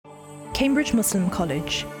Cambridge Muslim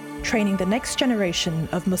College, training the next generation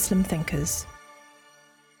of Muslim thinkers.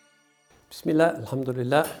 Bismillah,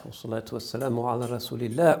 alhamdulillah, wa salatu wa salamu ala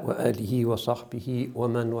rasulillah wa alihi wa sahbihi wa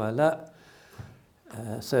man wala.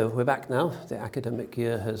 So we're back now. The academic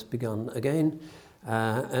year has begun again,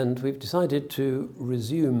 and we've decided to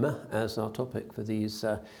resume as our topic for these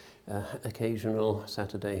occasional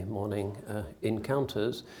Saturday morning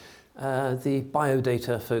encounters the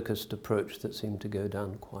biodata-focused approach that seemed to go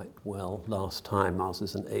down quite well last time. Ours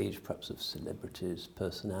is an age perhaps of celebrities,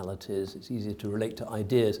 personalities. It's easier to relate to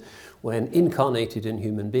ideas when incarnated in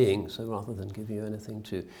human beings. So rather than give you anything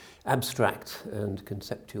too abstract and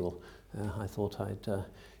conceptual, I thought I'd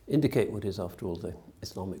indicate what is, after all, the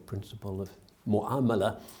Islamic principle of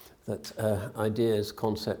mu'amala, that ideas,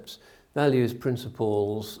 concepts, values,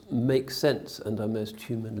 principles make sense and are most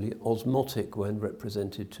humanly osmotic when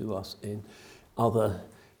represented to us in other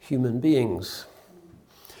human beings.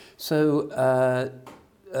 So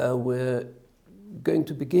we're going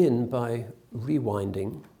to begin by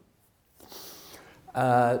rewinding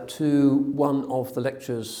to one of the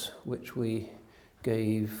lectures which we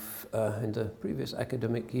gave in the previous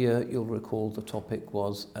academic year. You'll recall the topic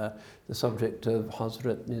was the subject of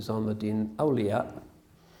Hazrat Nizamuddin Awliya,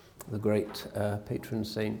 the great patron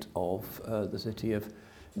saint of the city of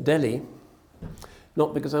Delhi.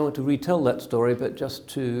 Not because I want to retell that story, but just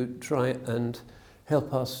to try and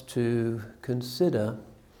help us to consider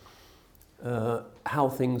how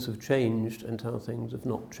things have changed and how things have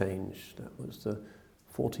not changed. That was the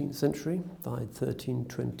 14th century, died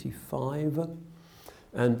 1325,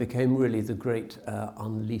 and became really the great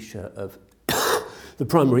unleasher of the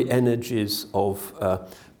primary energies of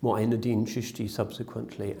Mu'aynuddin Chishti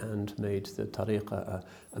subsequently, and made the tariqah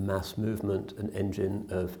a mass movement, an engine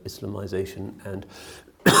of Islamization and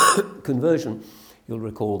conversion. You'll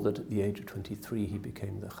recall that at the age of 23 he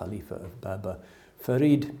became the Khalifa of Baba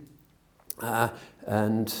Farid,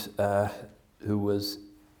 who was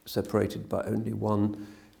separated by only one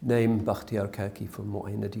name, Bakhtiyar Kaki, from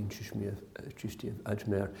Mu'aynuddin Chishti of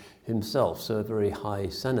Ajmer himself, so a very high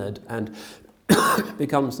sanad, and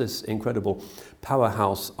becomes this incredible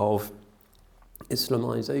powerhouse of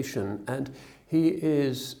Islamization. And he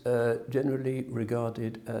is generally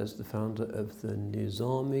regarded as the founder of the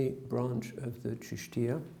Nizami branch of the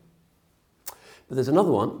Chishtiya. But there's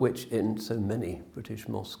another one which in so many British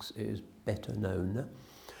mosques is better known,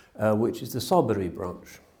 which is the Sabri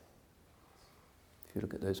branch. If you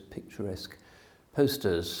look at those picturesque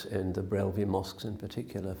posters in the Brelvi mosques in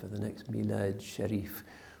particular for the next Milad Sharif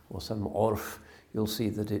or some Orf, you'll see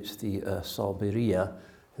that it's the Sabiriya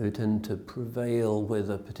who tend to prevail with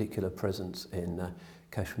a particular presence in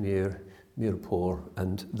Kashmir, Mirpur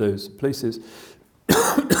and those places.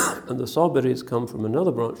 And the Sabiris come from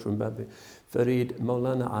another branch from Baba Farid,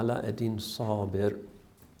 Maulana Ala Eddin Sabir.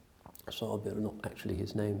 Sabir, not actually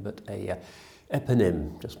his name, but a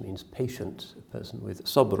eponym, just means patient, a person with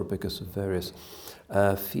sabr because of various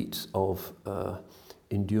feats of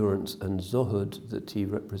endurance and zuhud that he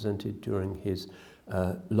represented during his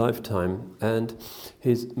lifetime. And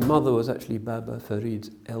his mother was actually Baba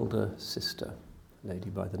Farid's elder sister, a lady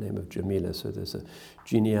by the name of Jamila, so there's a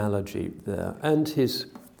genealogy there. And his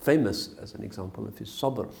famous, as an example of his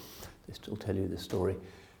sabr, they still tell you the story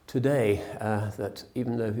today, that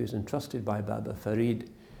even though he was entrusted by Baba Farid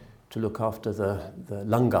to look after the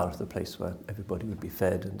langar, the place where everybody would be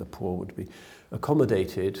fed and the poor would be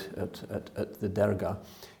accommodated at the dergah.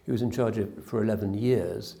 He was in charge of it for 11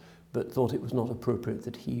 years, but thought it was not appropriate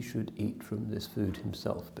that he should eat from this food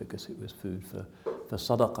himself because it was food for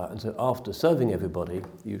sadaqah. And so after serving everybody,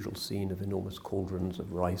 the usual scene of enormous cauldrons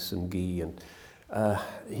of rice and ghee, and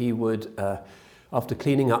he would, after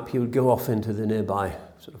cleaning up, he would go off into the nearby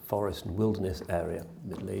sort of forest and wilderness area.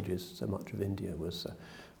 Middle Ages, so much of India was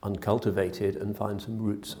uncultivated, and find some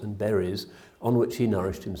roots and berries on which he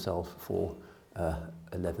nourished himself for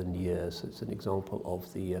 11 years. It's an example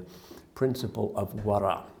of the principle of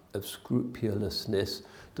wara, of scrupulousness,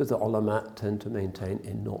 that the ulama tend to maintain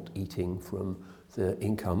in not eating from the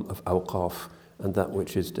income of awqaf and that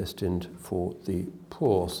which is destined for the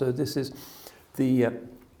poor. So this is the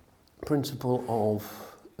principle of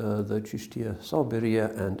the Chishtiya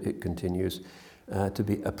Sabiriya, and it continues to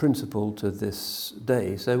be a principle to this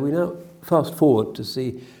day. So we now fast forward to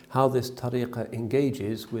see how this tariqah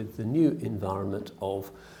engages with the new environment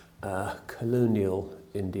of colonial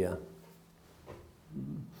India.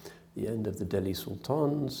 The end of the Delhi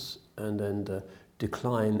Sultans, and then the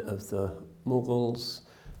decline of the Mughals,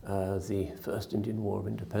 the First Indian War of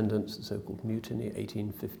Independence, the so-called Mutiny,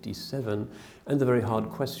 1857, and the very hard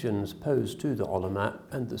questions posed to the ulama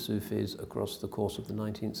and the Sufis across the course of the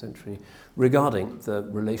 19th century regarding the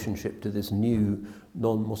relationship to this new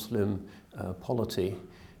non-Muslim polity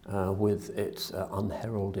with its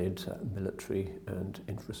unheralded military and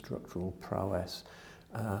infrastructural prowess.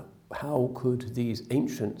 How could these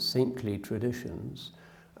ancient saintly traditions,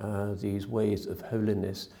 these ways of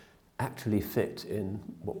holiness, actually fit in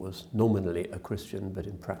what was nominally a Christian, but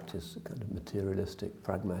in practice a kind of materialistic,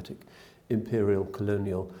 pragmatic, imperial,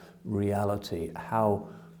 colonial reality? How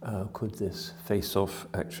could this face-off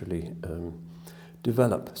actually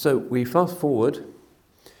develop? So we fast forward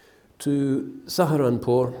to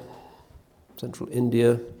Saharanpur, central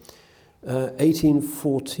India.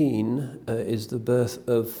 1814 is the birth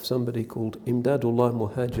of somebody called Imdadullah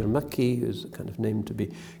Muhajir Makki, who's a kind of name to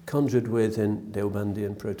be conjured with in Deobandi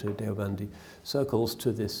and Proto-Deobandi circles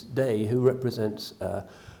to this day, who represents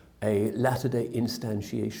a latter-day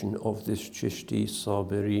instantiation of this Chishti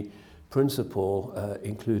Sabiri principle,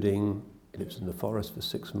 including he lives in the forest for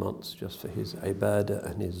 6 months just for his ibadah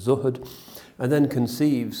and his zuhud, and then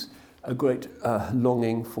conceives a great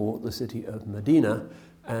longing for the city of Medina,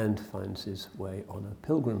 and finds his way on a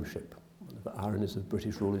pilgrim ship. One of the ironies of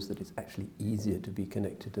British rule is that it's actually easier to be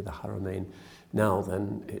connected to the Haramain now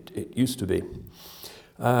than it used to be.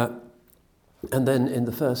 And then in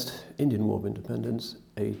the First Indian War of Independence,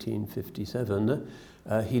 1857,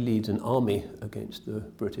 he leads an army against the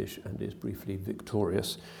British and is briefly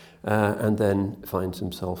victorious, and then finds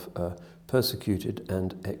himself persecuted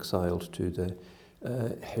and exiled to the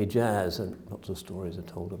Hijaz, and lots of stories are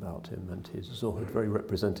told about him and his zuhud, very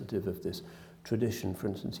representative of this tradition. For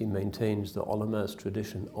instance, he maintains the ulama's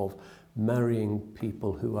tradition of marrying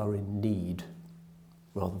people who are in need,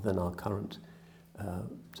 rather than our current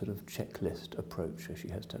sort of checklist approach. She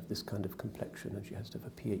has to have this kind of complexion, and she has to have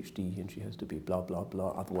a PhD, and she has to be blah, blah,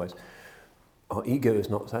 blah, otherwise our ego is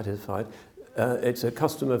not satisfied. It's a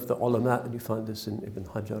custom of the ulama, and you find this in Ibn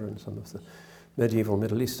Hajar and some of the medieval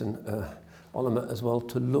Middle Eastern ulama as well,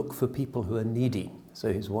 to look for people who are needy.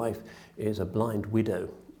 So his wife is a blind widow,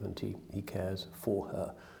 and he cares for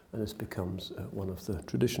her, and this becomes one of the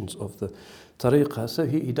traditions of the tariqah. So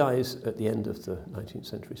he dies at the end of the 19th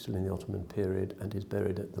century, still in the Ottoman period, and is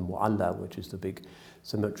buried at the Mu'alla, which is the big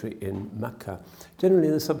cemetery in Mecca. Generally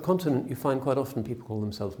in the subcontinent you find quite often people call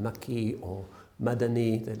themselves Makki or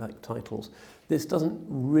Madani, they like titles. This doesn't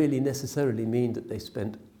really necessarily mean that they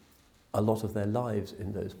spent a lot of their lives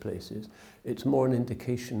in those places. It's more an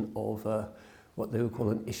indication of what they would call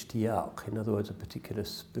an ishtiyaq, in other words, a particular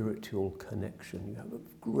spiritual connection. You have a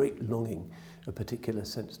great longing, a particular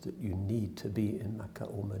sense that you need to be in Mecca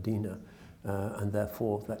or Medina, and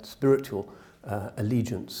therefore that spiritual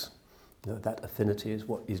allegiance, that affinity is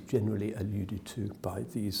what is generally alluded to by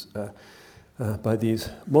these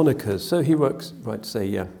monikers. So he writes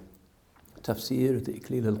a tafsir, the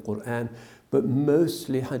Iqlil al-Quran, but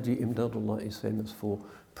mostly Haji Imdadullah is famous for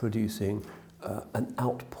producing an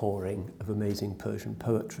outpouring of amazing Persian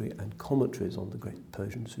poetry and commentaries on the great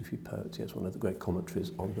Persian Sufi poets. He has one of the great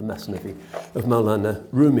commentaries on the Masnavi of Maulana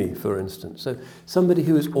Rumi, for instance. So somebody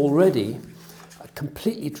who is already a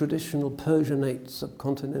completely traditional Persianate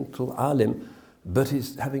subcontinental alim, but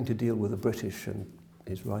is having to deal with the British and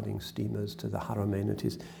is riding steamers to the Haramain and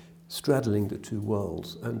is straddling the two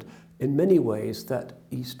worlds. And in many ways, that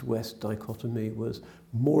East-West dichotomy was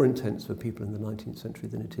more intense for people in the 19th century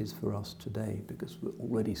than it is for us today, because we're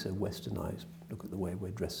already so westernized. Look at the way we're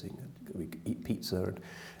dressing, and we eat pizza,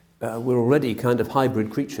 and we're already kind of hybrid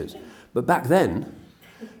creatures. But back then,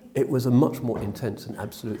 it was a much more intense and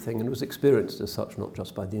absolute thing, and it was experienced as such not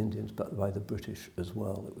just by the Indians, but by the British as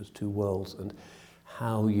well. It was two worlds, and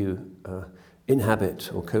how you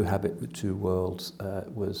inhabit or cohabit with two worlds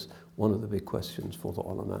was one of the big questions for the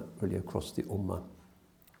ulama, really across the ummah.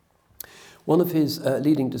 One of his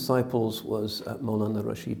leading disciples was Maulana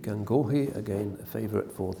Rashid Gangohi, again a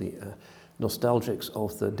favourite for the nostalgics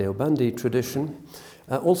of the Deobandi tradition,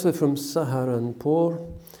 also from Saharanpur,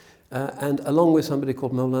 and along with somebody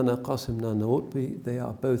called Maulana Qasim Nanawutbi. They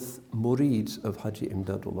are both murids of Haji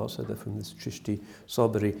Imdadullah, so they're from this Chishti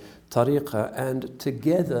Sabri tariqah, and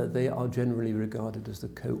together they are generally regarded as the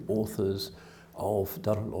co-authors of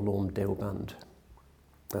Darul Ulum Deoband.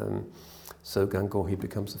 So Gangohi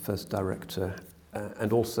becomes the first director,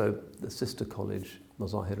 and also the sister college,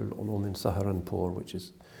 Mazahir al-Ulum in Saharanpur, which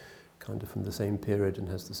is kind of from the same period and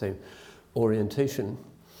has the same orientation.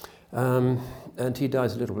 And he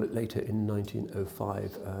dies a little bit later in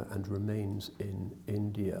 1905 and remains in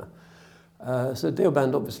India. So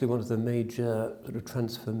Deoband, obviously one of the major sort of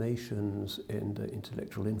transformations in the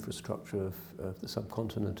intellectual infrastructure of the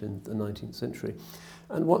subcontinent in the 19th century.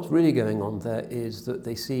 And what's really going on there is that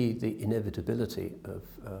they see the inevitability of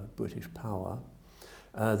British power.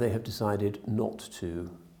 They have decided not to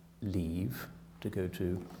leave, to go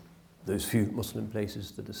to those few Muslim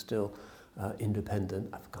places that are still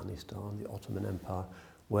independent, Afghanistan, the Ottoman Empire,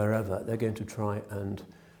 wherever. They're going to try and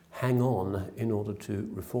hang on in order to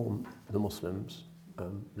reform the Muslims.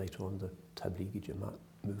 Later on, the Tablighi Jamaat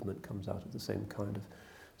movement comes out of the same kind of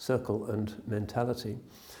circle and mentality.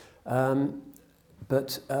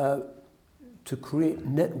 But to create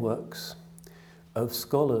networks of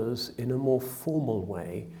scholars in a more formal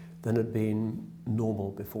way than had been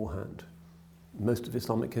normal beforehand. Most of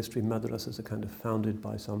Islamic history, madrasas are kind of founded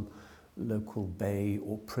by some local bey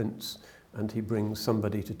or prince, and he brings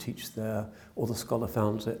somebody to teach there, or the scholar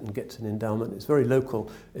founds it and gets an endowment. It's very local.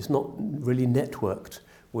 It's not really networked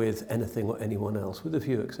with anything or anyone else, with a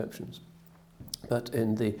few exceptions. But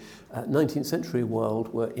in the 19th century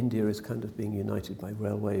world, where India is kind of being united by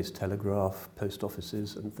railways, telegraph, post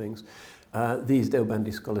offices and things, these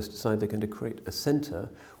Deobandi scholars decide they're going to create a centre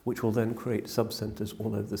which will then create sub-centres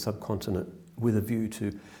all over the subcontinent with a view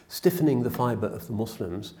to stiffening the fibre of the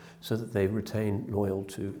Muslims so that they retain loyal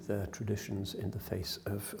to their traditions in the face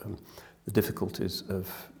of the difficulties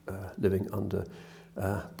of living under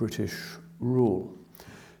British rule.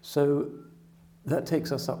 So that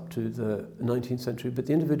takes us up to the 19th century, but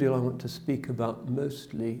the individual I want to speak about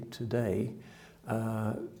mostly today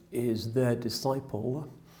is their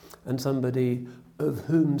disciple, and somebody of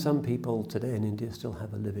whom some people today in India still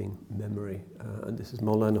have a living memory. And this is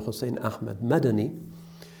Maulana Hussain Ahmed Madani,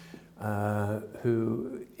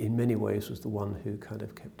 who in many ways was the one who kind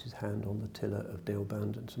of kept his hand on the tiller of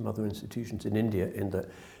Deoband and some other institutions in India in the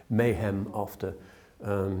mayhem after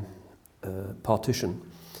partition.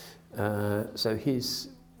 So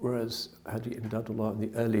whereas Haji Imdadullah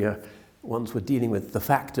and the earlier ones were dealing with the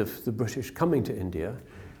fact of the British coming to India,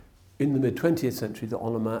 in the mid-20th century, the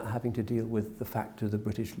ulama are having to deal with the fact of the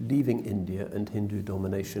British leaving India and Hindu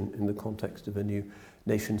domination in the context of a new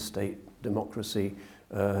nation-state democracy,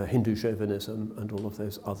 Hindu chauvinism, and all of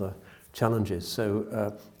those other challenges.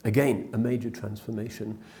 So again, a major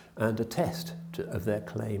transformation and a test of their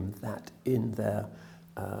claim that in their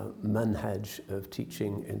manhaj of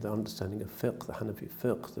teaching, in the understanding of fiqh, the Hanafi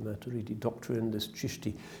fiqh, the Maturidi doctrine, this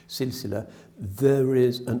Chishti silsila, there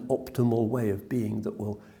is an optimal way of being that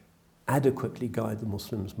will adequately guide the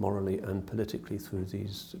Muslims morally and politically through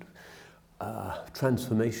these sort of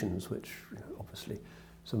transformations, which obviously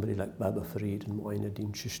somebody like Baba Farid and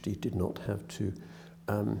Mu'ayyinuddin Chishti did not have to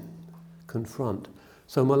confront.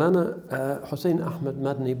 So Maulana Hussain Ahmed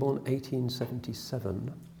Madani, born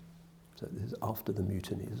 1877, so this is after the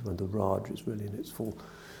mutinies, when the Raj is really in its full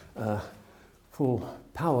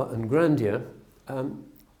power and grandeur.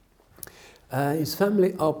 His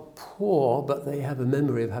family are poor, but they have a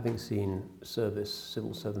memory of having seen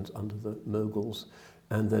civil servants under the Mughals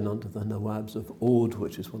and then under the Nawabs of Oudh,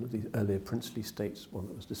 which is one of the earlier princely states, one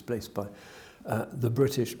that was displaced by the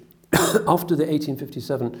British. After the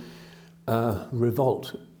 1857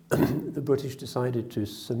 revolt, the British decided to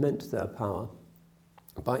cement their power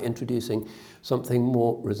by introducing something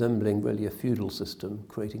more resembling really a feudal system,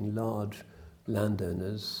 creating large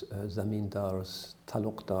landowners, zamindars,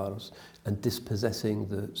 talukdars, and dispossessing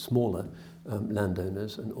the smaller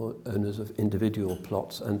landowners and owners of individual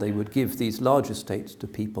plots, and they would give these large estates to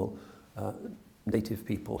people, native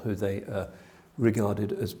people, who they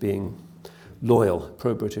regarded as being loyal,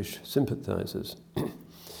 pro-British sympathisers.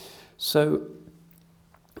 So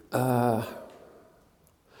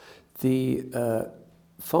the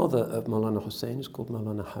father of Maulana Hussain is called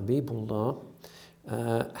Maulana Habibullah,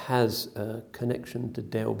 has a connection to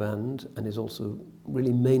Deoband and is also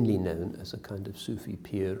really mainly known as a kind of Sufi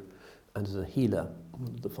peer and as a healer. One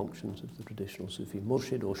of the functions of the traditional Sufi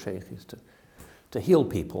murshid or sheikh is to heal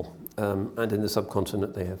people. And in the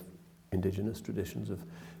subcontinent they have indigenous traditions of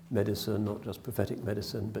medicine, not just prophetic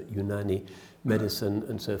medicine, but Unani medicine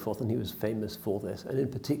and so forth. And he was famous for this. And in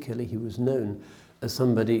particular, he was known as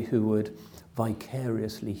somebody who would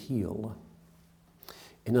vicariously heal.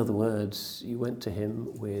 In other words, you went to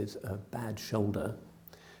him with a bad shoulder,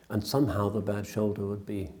 and somehow the bad shoulder would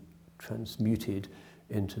be transmuted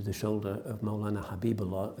into the shoulder of Maulana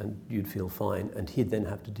Habibullah, and you'd feel fine, and he'd then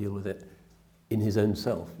have to deal with it in his own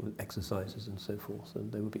self, with exercises and so forth.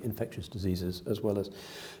 And there would be infectious diseases as well as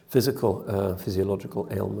physiological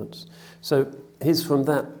ailments. So he's from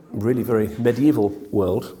that really very medieval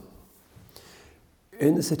world.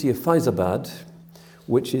 In the city of Faizabad,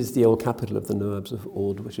 which is the old capital of the Nawabs of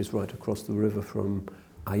Oud, which is right across the river from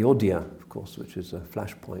Ayodhya, of course, which is a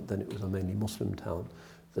flashpoint. Then it was a mainly Muslim town.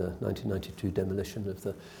 The 1992 demolition of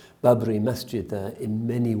the Babri Masjid there in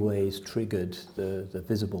many ways triggered the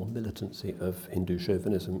visible militancy of Hindu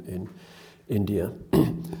chauvinism in India.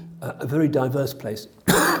 A very diverse place.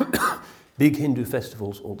 Big Hindu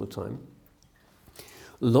festivals all the time.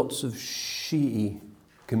 Lots of Shi'i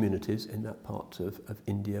communities in that part of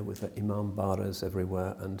India with their Imam Baras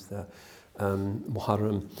everywhere and their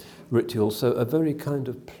Muharram rituals. So a very kind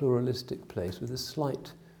of pluralistic place with a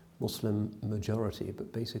slight Muslim majority,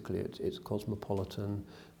 but basically it's cosmopolitan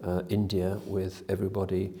India with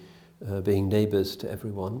everybody being neighbours to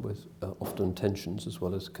everyone with often tensions as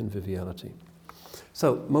well as conviviality.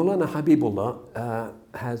 So Maulana Habibullah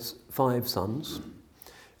has 5 sons,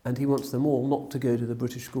 and he wants them all not to go to the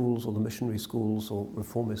British schools or the missionary schools or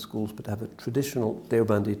reformist schools, but to have a traditional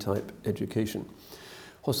Deobandi type education.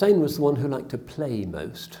 Hussain was the one who liked to play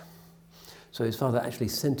most. So his father actually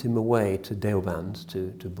sent him away to Deoband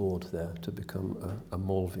to board there, to become a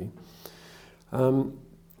Maulvi.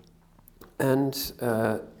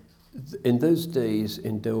 In those days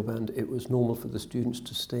in Deoband, it was normal for the students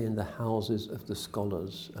to stay in the houses of the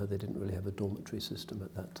scholars. They didn't really have a dormitory system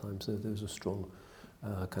at that time, so there was a strong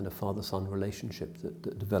kind of father-son relationship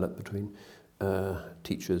that developed between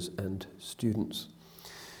teachers and students.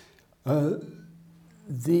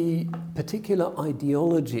 The particular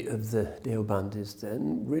ideology of the Deobandis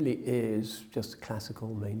then really is just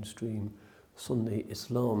classical mainstream Sunni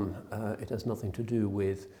Islam. It has nothing to do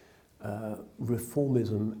with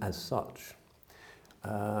reformism as such.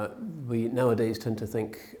 We nowadays tend to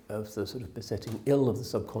think of the sort of besetting ill of the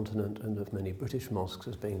subcontinent and of many British mosques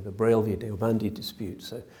as being the Brailvi-Deobandi dispute.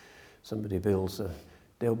 So somebody builds a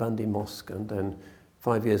Deobandi mosque and then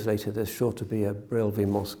 5 years later there's sure to be a Brailvi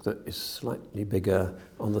mosque that is slightly bigger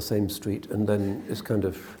on the same street, and then it's kind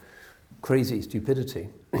of crazy stupidity.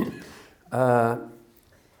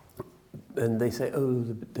 And they say, oh,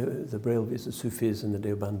 the Brailvis are Sufis and the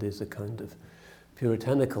Deobandis are kind of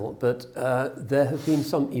puritanical, but there have been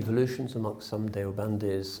some evolutions amongst some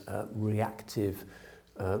Deobandis, reactive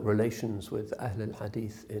relations with Ahl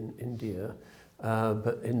al-Hadith in India,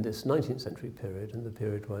 but in this 19th century period, in the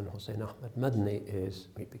period when Hussain Ahmed Madani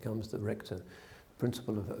becomes the rector,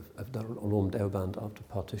 principal of Darul Uloom Deoband after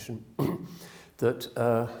partition, that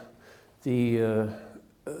the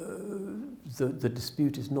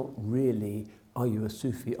dispute is not really, are you a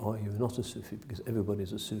Sufi, are you not a Sufi, because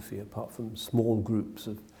everybody's a Sufi apart from small groups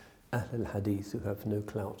of Ahl al-Hadith who have no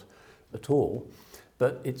clout at all.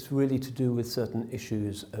 But it's really to do with certain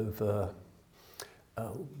issues over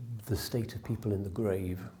the state of people in the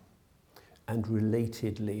grave and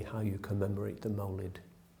relatedly how you commemorate the Mawlid.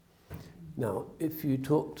 Now, if you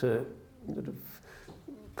talk to sort of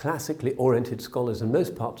classically oriented scholars in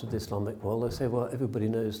most parts of the Islamic world, they say, well, everybody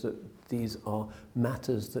knows that these are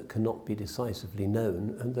matters that cannot be decisively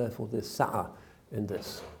known, and therefore there's sa'a in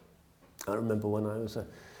this. I remember when I was a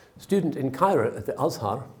student in Cairo at the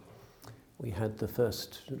Azhar, we had the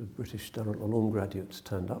first sort of British Darul Uloom graduates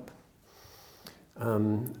turned up,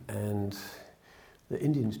 and the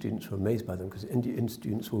Indian students were amazed by them because the Indian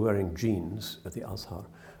students were wearing jeans at the Azhar,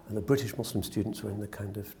 and the British Muslim students were in the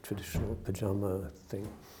kind of traditional pajama thing,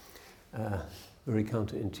 very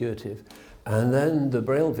counterintuitive. And then the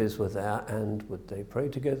Brailvis were there, and would they pray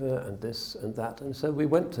together, and this and that. And so we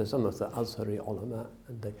went to some of the Azhari ulama,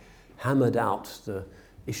 and they hammered out the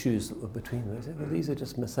issues that were between them. They said, well, these are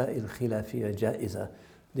just masail khilafiyya ja'iza.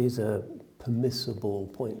 These are permissible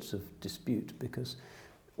points of dispute, because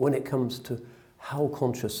when it comes to how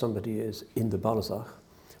conscious somebody is in the barzakh,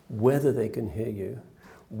 whether they can hear you,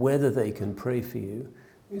 whether they can pray for you,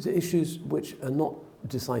 these are issues which are not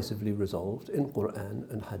decisively resolved in Quran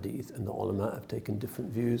and Hadith, and the ulama have taken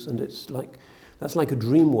different views, and that's like a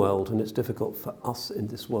dream world, and it's difficult for us in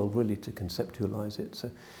this world really to conceptualize it.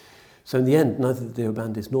 So in the end, neither the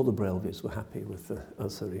Deobandis nor the Brailvis were happy with the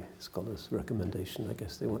Azhari scholars' recommendation. I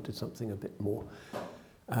guess they wanted something a bit more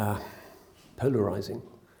polarizing.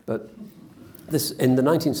 But this, in the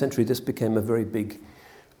 19th century, this became a very big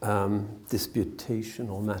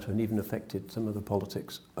disputational matter, and even affected some of the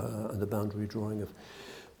politics and the boundary drawing of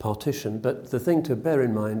partition. But the thing to bear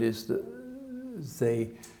in mind is that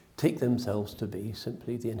they take themselves to be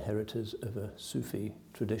simply the inheritors of a Sufi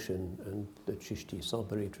tradition, and the Chishti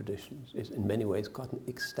Sabri tradition is in many ways quite an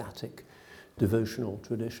ecstatic devotional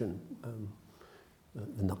tradition.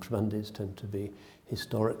 The Naqshbandis tend to be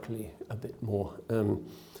historically a bit more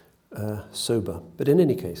sober. But in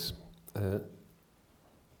any case,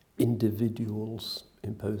 individuals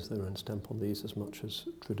impose their own stamp on these as much as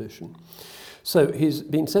tradition. So he's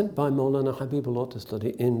been sent by Maulana Habibullah to study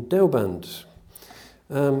in Deoband.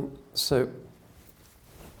 So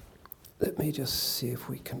let me just see if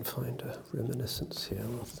we can find a reminiscence here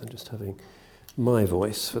rather than just having my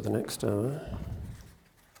voice for the next hour.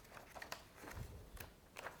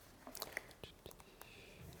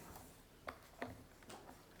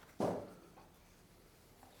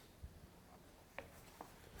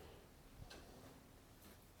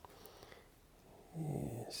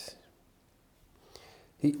 Yes.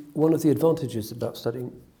 One of the advantages about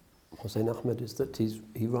studying Hussain Ahmed is that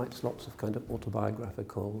he writes lots of kind of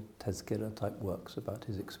autobiographical tazkira type works about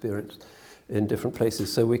his experience in different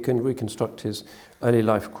places, so we can reconstruct his early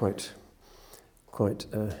life quite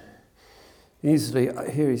easily.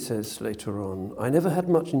 Here he says later on, I never had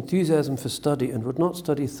much enthusiasm for study and would not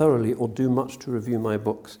study thoroughly or do much to review my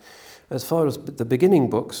books. As far as the beginning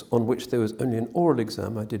books, on which there was only an oral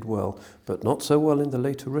exam, I did well, but not so well in the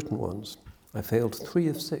later written ones. I failed 3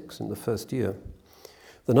 of 6 in the first year.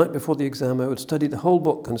 The night before the exam, I would study the whole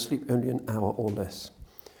book and sleep only an hour or less.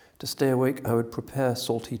 To stay awake, I would prepare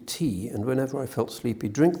salty tea, and whenever I felt sleepy,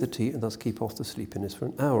 drink the tea and thus keep off the sleepiness for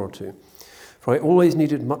an hour or two. For I always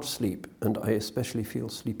needed much sleep, and I especially feel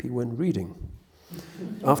sleepy when reading.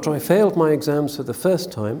 After I failed my exams for the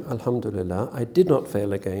first time, alhamdulillah, I did not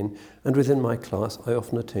fail again, and within my class I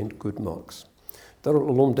often attained good marks. Darul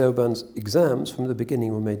Uloom Deoband's exams from the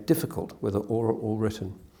beginning were made difficult, whether oral or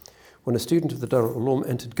written. When a student of the Darul Uloom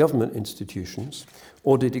entered government institutions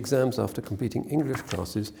or did exams after completing English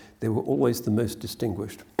classes, they were always the most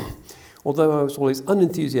distinguished. Although I was always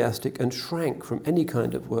unenthusiastic and shrank from any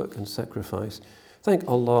kind of work and sacrifice, thank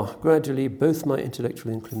Allah, gradually both my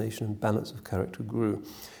intellectual inclination and balance of character grew.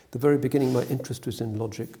 At the very beginning, my interest was in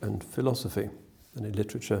logic and philosophy, and in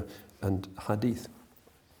literature and hadith.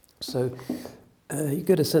 So you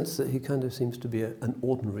get a sense that he kind of seems to be an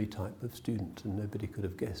ordinary type of student, and nobody could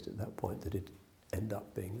have guessed at that point that he'd end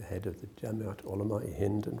up being the head of the Jamiat Ulama-i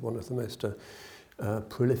Hind and one of the most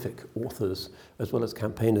prolific authors, as well as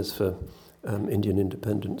campaigners for Indian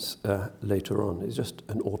independence later on. He's just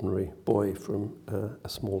an ordinary boy from a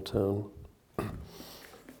small town.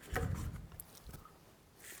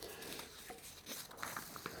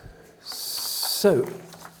 So,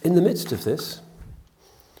 in the midst of this,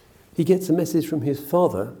 he gets a message from his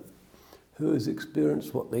father, who has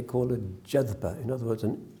experienced what they call a jadba, in other words,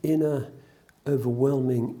 an inner,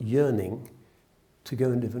 overwhelming yearning to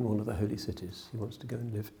go and live in one of the holy cities. He wants to go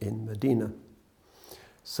and live in Medina.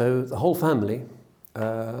 So the whole family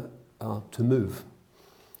are to move,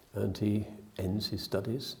 and he ends his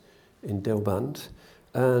studies in Deoband.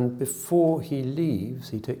 And before he leaves,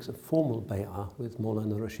 he takes a formal bay'ah with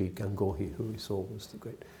Maulana Rashid Gangohi, who we saw was the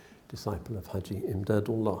great disciple of Haji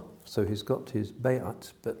Imdadullah. So he's got his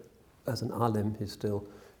bay'at, but as an alim, he's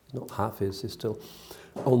not hafiz, he's still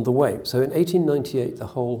on the way. So in 1898, the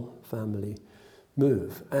whole family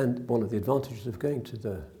move. And one of the advantages of going to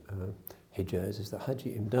the Hijaz is that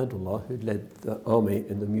Haji Imdadullah, who led the army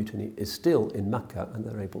in the mutiny, is still in Makkah, and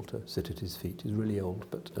they're able to sit at his feet. He's really old,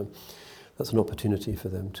 but that's an opportunity for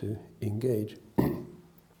them to engage.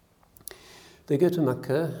 They go to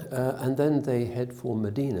Makkah, and then they head for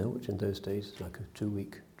Medina, which in those days is like a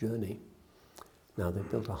 2-week journey. Now, they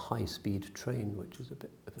built a high-speed train, which is a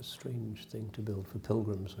bit of a strange thing to build for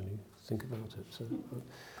pilgrims when you think about it. So,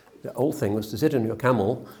 the old thing was to sit on your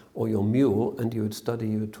camel or your mule, and you would study,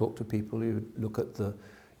 you would talk to people, you would look at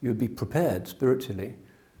you would be prepared spiritually,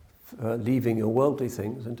 leaving your worldly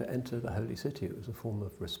things and to enter the holy city. It was a form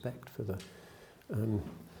of respect for the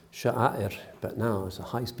sha'air, but now it's a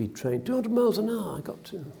high-speed train, 200 miles an hour, I got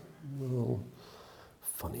to. Well,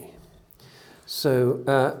 funny.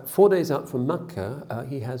 So 4 days out from Makkah,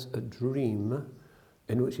 he has a dream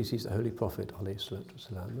in which he sees the Holy Prophet,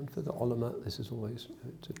 ﷺ. And for the ulama, this is always,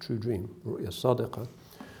 it's a true dream, ru'ya sadiqa.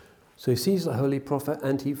 So he sees the Holy Prophet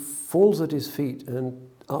and he falls at his feet and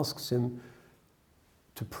asks him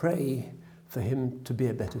to pray for him to be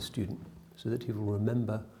a better student, so that he will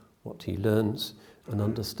remember what he learns and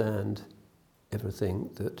understand everything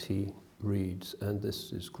that he reads. And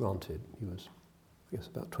this is granted. He was, I guess,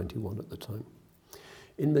 about 21 at the time.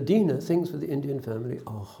 In Medina, things for the Indian family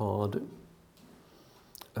are hard.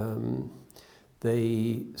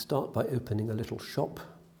 They start by opening a little shop,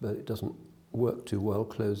 but it doesn't work too well,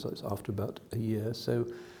 closes after about a year. So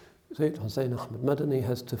Sayyid Hussain Ahmed Madani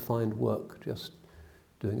has to find work, just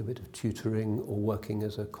doing a bit of tutoring or working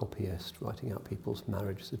as a copyist, writing out people's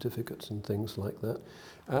marriage certificates and things like that.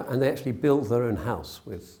 And they actually build their own house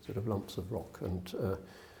with sort of lumps of rock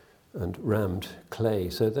and rammed clay.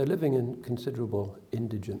 So they're living in considerable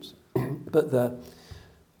indigence. But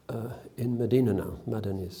in Medina now,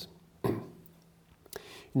 Madanis.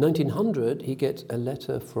 In 1900, he gets a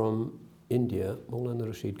letter from India. Maulana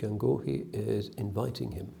Rashid Gangohi is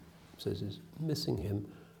inviting him, says he's missing him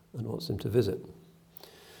and wants him to visit.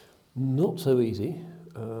 Not so easy,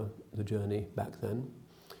 the journey back then,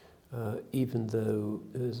 even though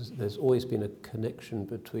there's always been a connection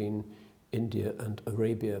between India and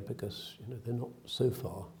Arabia, because they're not so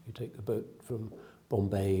far. You take the boat from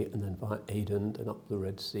Bombay and then via Aden and up the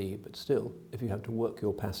Red Sea, but still, if you have to work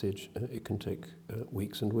your passage, it can take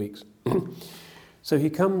weeks and weeks. So he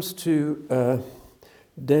comes to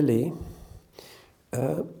Delhi,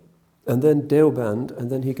 and then Deoband, and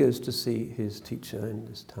then he goes to see his teacher in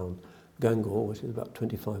this town, Gangor, which is about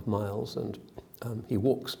 25 miles, and he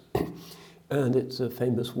walks. And it's a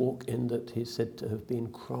famous walk in that he's said to have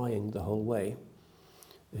been crying the whole way,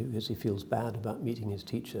 because he feels bad about meeting his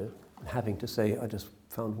teacher, and having to say, I just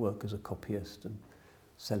found work as a copyist and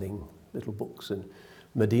selling little books in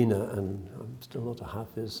Medina, and I'm still not a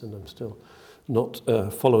Hafiz, and I'm still not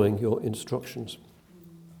following your instructions.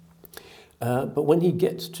 But when he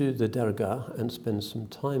gets to the Dargah and spends some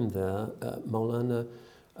time there, Maulana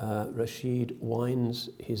Rashid winds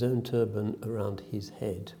his own turban around his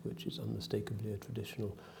head, which is unmistakably a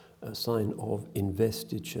traditional sign of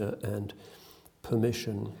investiture and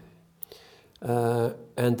permission.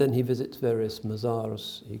 And then he visits various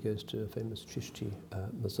mazars. He goes to a famous Chishti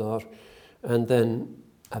mazar, and then,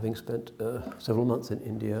 having spent several months in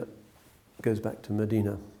India, goes back to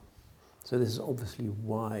Medina. So this is obviously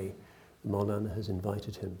why Maulana has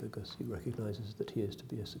invited him, because he recognizes that he is to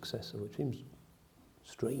be a successor, which seems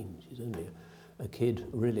strange. He's only a kid,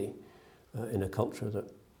 really, in a culture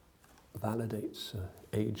that validates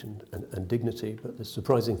age and dignity, but this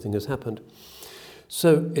surprising thing has happened.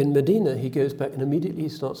 So in Medina, he goes back and immediately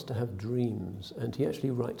starts to have dreams, and he actually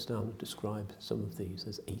writes down and describes some of these.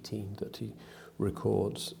 There's 18 that he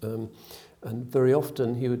records. And very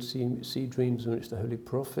often he would see dreams in which the Holy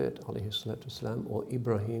Prophet, alayhi salatu wasalam, or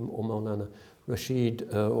Ibrahim, or Maulana Rashid,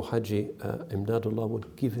 or Haji Imdadullah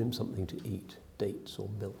would give him something to eat, dates or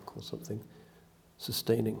milk or something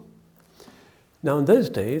sustaining. Now in those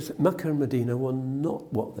days, Mecca and Medina were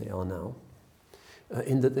not what they are now,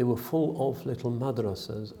 in that they were full of little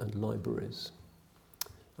madrasas and libraries.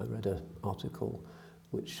 I read an article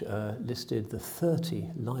which listed the 30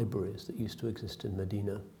 libraries that used to exist in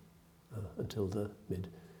Medina until the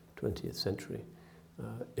mid-20th century.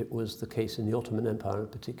 It was the case in the Ottoman Empire in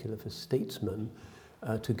particular for statesmen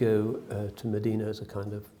to go to Medina as a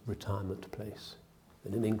kind of retirement place.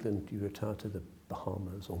 And in England you retire to the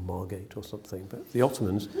Bahamas or Margate or something, but the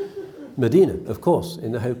Ottomans, Medina, of course,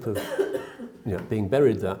 in the hope of being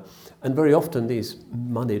buried there. And very often these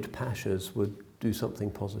moneyed pashas would do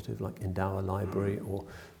something positive, like endow a library or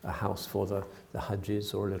a house for the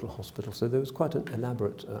Hajjis or a little hospital. So there was quite an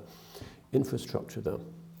elaborate infrastructure there.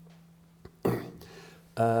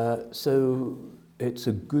 So it's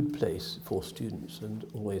a good place for students and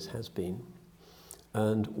always has been.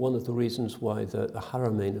 And one of the reasons why the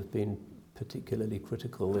Haramain have been particularly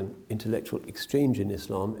critical in intellectual exchange in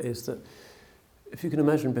Islam is that, if you can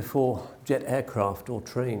imagine, before jet aircraft or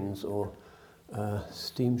trains or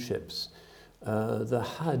steamships, the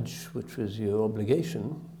Hajj, which was your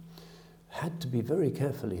obligation, had to be very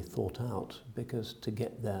carefully thought out, because to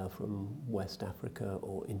get there from West Africa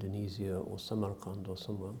or Indonesia or Samarkand or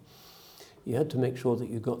somewhere, you had to make sure that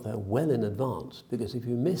you got there well in advance, because if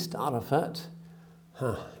you missed Arafat,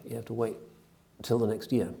 you have to wait till the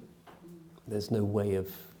next year. There's no way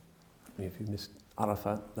of, if you missed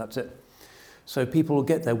Arafat, that's it. So people will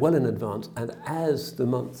get there well in advance, and as the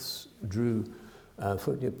months drew,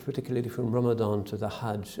 particularly from Ramadan to the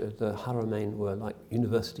Hajj, the Haramain were like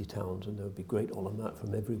university towns, and there would be great ulama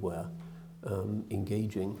from everywhere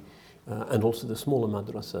engaging. And also the smaller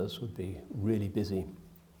madrasas would be really busy.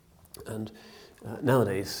 And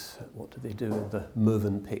nowadays, what do they do in the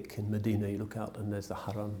Mövenpick in Medina? You look out and there's the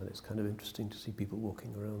Haram, and it's kind of interesting to see people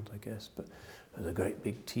walking around, I guess. But there's a great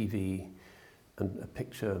big TV and a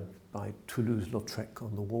picture by Toulouse-Lautrec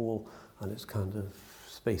on the wall, and it's kind of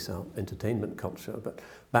space out entertainment culture. But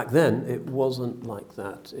back then, it wasn't like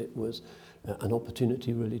that. It was an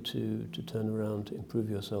opportunity really to turn around, to improve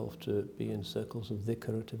yourself, to be in circles of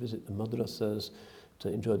dhikr, to visit the madrasas, to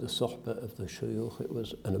enjoy the sohbah of the shuyukh. It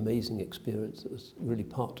was an amazing experience. It was really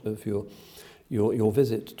part of your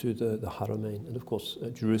visit to the Haramain. And of course,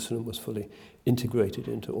 Jerusalem was fully integrated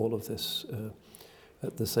into all of this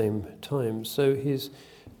at the same time. So he's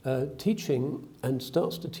teaching, and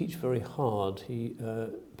starts to teach very hard. He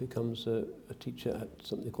becomes a teacher at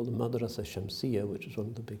something called the Madrasa Shamsiya, which is one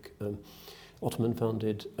of the big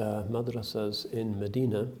Ottoman-founded madrasas in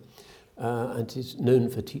Medina, and is known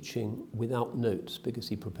for teaching without notes because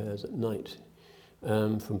he prepares at night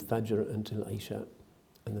from Fajr until Isha,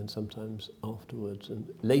 and then sometimes afterwards. And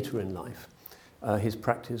later in life, his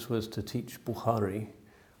practice was to teach Bukhari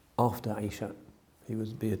after Isha. He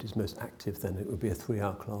would be at his most active then. It would be a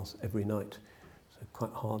 3-hour class every night. So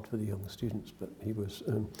quite hard for the young students, but he was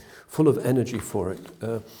full of energy for it.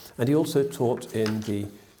 And he also taught in the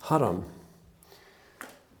Haram.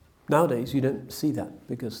 Nowadays, you don't see that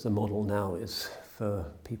because the model now is for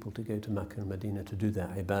people to go to Mecca and Medina to do their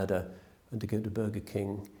ibadah and to go to Burger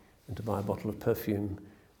King and to buy a bottle of perfume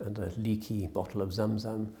and a leaky bottle of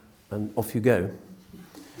Zamzam, and off you go.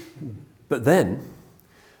 But then,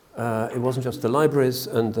 it wasn't just the libraries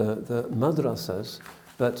and the madrasas,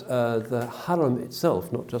 but the haram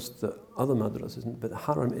itself, not just the other madrasas, but the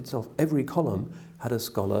haram itself. Every column had a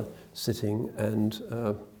scholar sitting and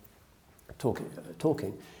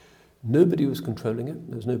talking. Nobody was controlling it.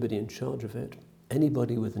 There was nobody in charge of it.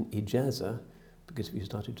 Anybody with an ijazah, because if you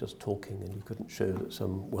started just talking and you couldn't show that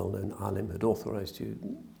some well-known alim had authorized you,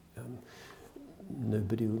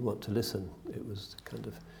 nobody would want to listen. It was a kind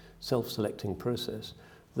of self-selecting process.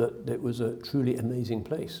 That it was a truly amazing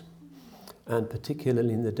place. And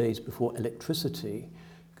particularly in the days before electricity,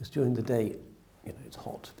 because during the day, it's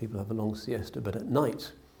hot, people have a long siesta, but at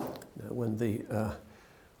night, when the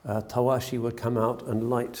tawashi would come out and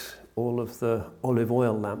light all of the olive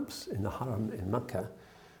oil lamps in the haram in Mecca,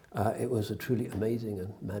 it was a truly amazing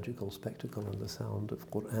and magical spectacle, and the sound of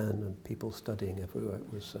Quran and people studying everywhere.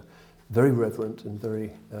 It was very reverent and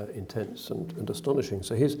very intense and astonishing.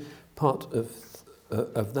 So he's part of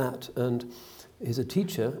that, and is a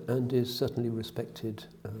teacher and is certainly respected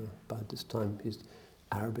by this time. His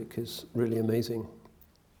Arabic is really amazing.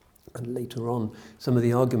 And later on, some of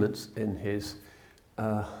the arguments in his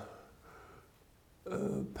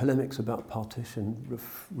polemics about partition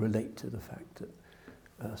relate to the fact that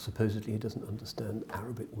supposedly he doesn't understand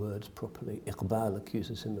Arabic words properly. Iqbal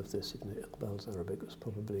accuses him of this. Iqbal's Arabic was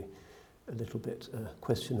probably a little bit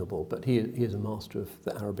questionable, but he is a master of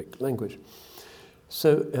the Arabic language.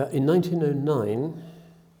 So in 1909,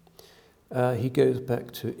 he goes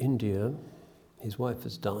back to India. His wife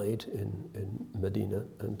has died in Medina,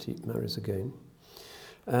 and he marries again.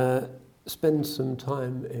 Spends some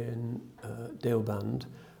time in Deoband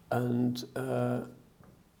and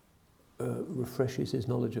refreshes his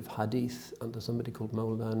knowledge of hadith under somebody called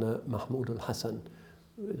Maulana Mahmud al-Hussain,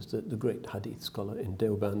 who is the great hadith scholar in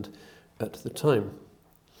Deoband at the time.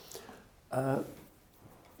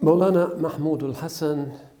 Maulana Mahmud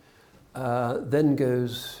al-Hussain then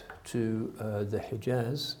goes to the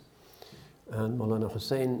Hijaz, and Maulana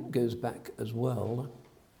Hussain goes back as well.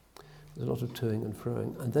 There's a lot of toing and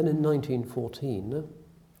froing. And then in 1914,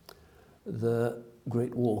 the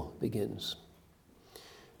Great War begins.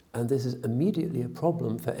 And this is immediately a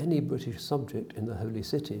problem for any British subject in the Holy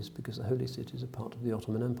Cities, because the Holy Cities are part of the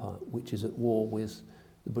Ottoman Empire, which is at war with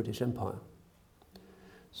the British Empire.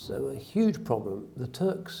 So a huge problem. The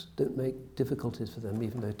Turks don't make difficulties for them,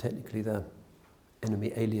 even though technically they're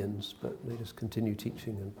enemy aliens, but they just continue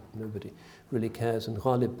teaching and nobody really cares. And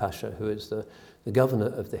Ghalib Pasha, who is the governor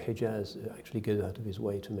of the Hijaz, actually goes out of his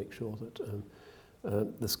way to make sure that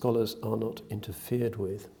the scholars are not interfered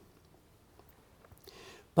with.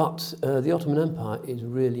 But the Ottoman Empire is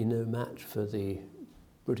really no match for the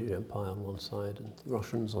British Empire on one side and the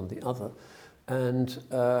Russians on the other. And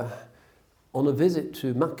on a visit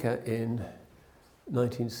to Mecca in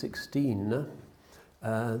 1916,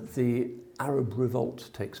 the Arab revolt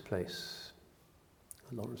takes place.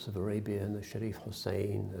 Lawrence of Arabia and the Sharif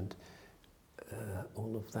Hussain and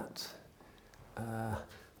all of that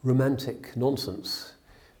romantic nonsense,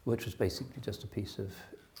 which was basically just a piece of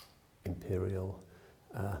imperial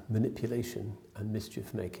manipulation and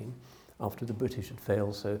mischief making after the British had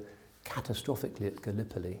failed so catastrophically at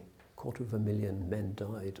Gallipoli. 250,000 men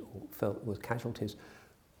died or fell with casualties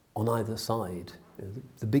on either side.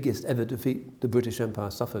 The biggest ever defeat the British Empire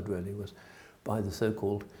suffered really was by the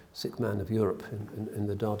so-called sick man of Europe in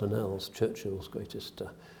the Dardanelles, Churchill's greatest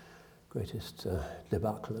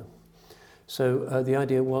debacle. So the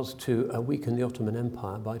idea was to weaken the Ottoman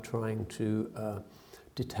Empire by trying to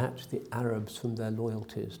detach the Arabs from their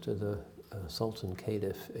loyalties to the Sultan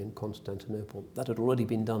Caliph in Constantinople. That had already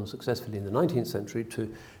been done successfully in the 19th century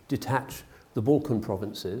to detach the Balkan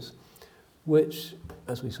provinces, which,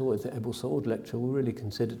 as we saw with the Ebu Saud lecture, were really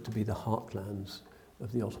considered to be the heartlands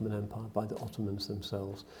of the Ottoman Empire by the Ottomans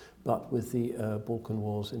themselves. But with the Balkan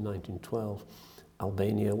Wars in 1912,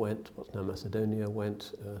 Albania went, what's now Macedonia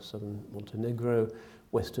went, southern Montenegro,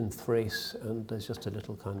 western Thrace, and there's just a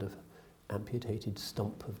little kind of amputated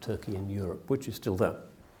stump of Turkey in Europe, which is still there,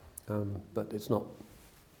 but it's not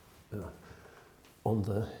on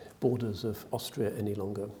the borders of Austria any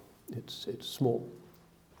longer. It's small.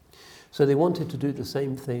 So they wanted to do the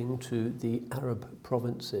same thing to the Arab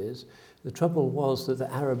provinces. The trouble was that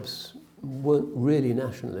the Arabs weren't really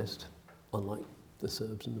nationalist, unlike the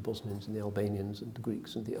Serbs and the Bosnians and the Albanians and the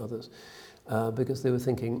Greeks and the others, because they were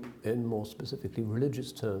thinking in more specifically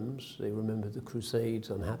religious terms. They remembered the Crusades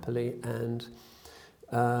unhappily, and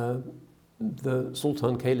the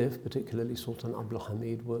Sultan Caliph, particularly Sultan Abdul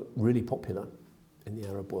Hamid, were really popular in the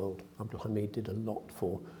Arab world. Abdul Hamid did a lot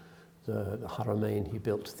for the Haramain. He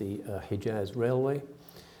built the Hijaz Railway,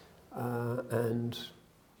 and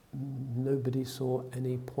nobody saw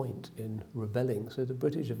any point in rebelling. So the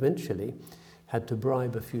British eventually had to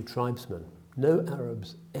bribe a few tribesmen. No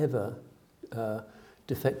Arabs ever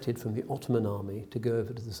defected from the Ottoman army to go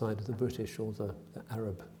over to the side of the British or the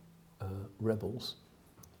Arab rebels.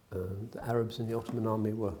 The Arabs in the Ottoman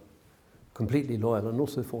army were completely loyal and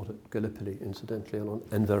also fought at Gallipoli, incidentally, and on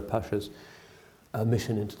Enver Pasha's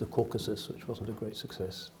mission into the Caucasus, which wasn't a great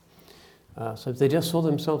success. So they just saw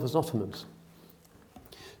themselves as Ottomans.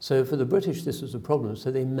 So for the British, this was a problem. So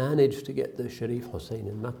they managed to get the Sharif Hussain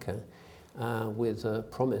in Mecca with a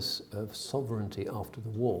promise of sovereignty after the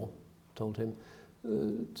war. Told him,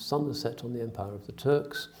 sun has set on the empire of the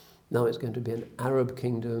Turks. Now it's going to be an Arab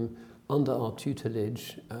kingdom under our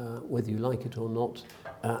tutelage, whether you like it or not,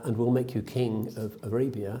 and we'll make you king of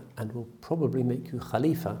Arabia, and we'll probably make you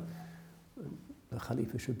Khalifa. The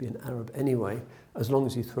Khalifa should be an Arab anyway, as long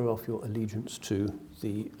as you throw off your allegiance to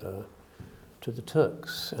the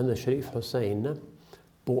Turks. And the Sharif Hussain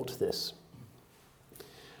bought this.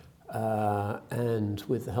 And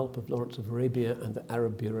with the help of Lawrence of Arabia and the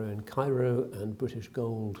Arab Bureau in Cairo and British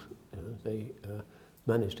gold, they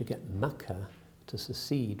managed to get Mecca to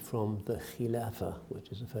secede from the Khilafah,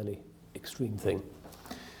 which is a fairly extreme thing.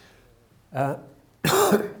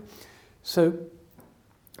 So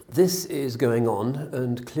this is going on,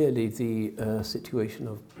 and clearly the situation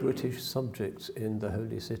of British subjects in the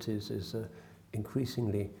holy cities is an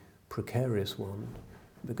increasingly precarious one,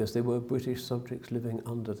 because they were British subjects living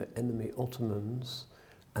under the enemy Ottomans,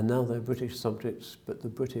 and now they're British subjects, but the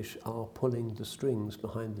British are pulling the strings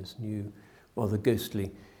behind this new, rather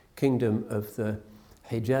ghostly kingdom of the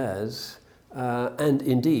Hijaz. And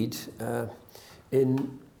indeed,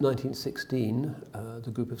 in 1916,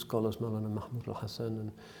 the group of scholars, Maulana Mahmud al-Hassan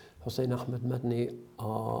and Hussain Ahmed Madani,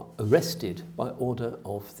 are arrested by order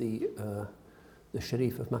of the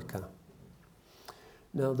Sharif of Mecca.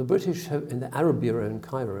 Now, the British in the Arab Bureau in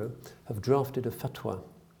Cairo have drafted a fatwa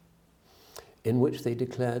in which they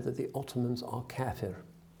declare that the Ottomans are kafir,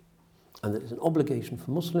 and that it's an obligation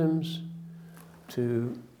for Muslims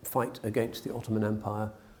to fight against the Ottoman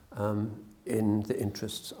Empire in the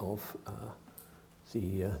interests of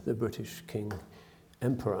the British King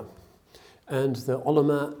Emperor. And the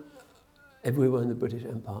ulama everywhere in the British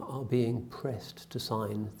Empire are being pressed to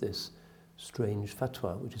sign this strange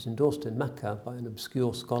fatwa, which is endorsed in Mecca by an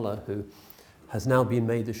obscure scholar who has now been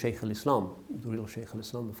made the Sheikh al-Islam. The real Sheikh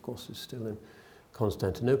al-Islam, of course, is still in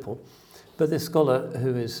Constantinople. But this scholar,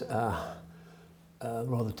 who is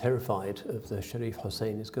rather terrified of the Sharif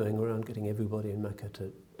Hussain, is going around getting everybody in Mecca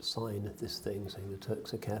to sign this thing, saying the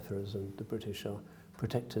Turks are kafirs and the British are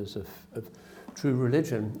protectors of true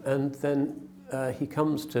religion. And then he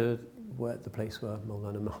comes to the place where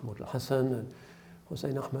Maulana Mahmud al-Hassan and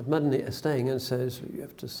Hussain Ahmed Madani are staying, and says, you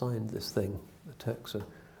have to sign this thing. The Turks are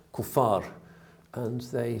kuffar. And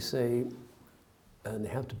they say, and they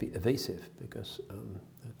have to be evasive because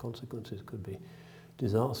the consequences could be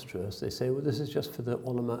disastrous. They say, well, this is just for the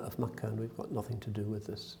ulama of Makkah and we've got nothing to do with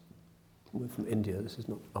this. We're from India, this is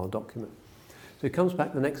not our document. So he comes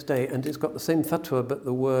back the next day and it's got the same fatwa, but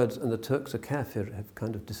the words, and the Turks are kafir, have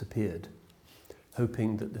kind of disappeared,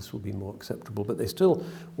 hoping that this will be more acceptable. But they still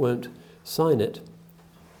won't sign it.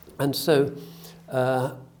 And so,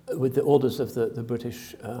 with the orders of the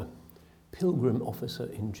British pilgrim officer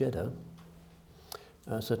in Jeddah,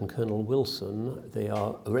 a certain Colonel Wilson, they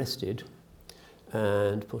are arrested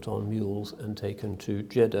and put on mules and taken to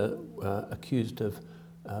Jeddah, accused of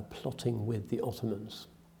plotting with the Ottomans,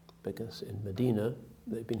 because in Medina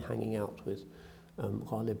they've been hanging out with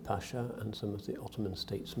Ghalib Pasha and some of the Ottoman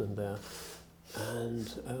statesmen there, and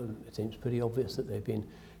it seems pretty obvious that they've been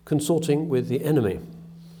consorting with the enemy.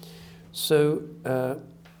 So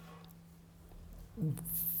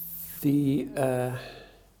the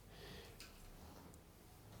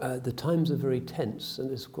times are very tense, and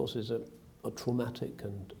this, of course, is a traumatic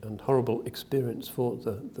and horrible experience for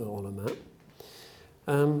the ulama.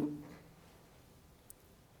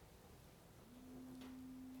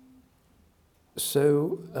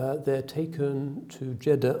 So they're taken to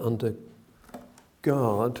Jeddah under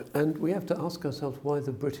guard, and we have to ask ourselves why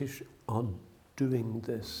the British are doing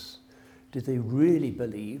this. Did they really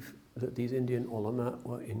believe that these Indian ulama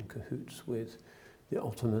were in cahoots with the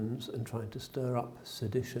Ottomans and trying to stir up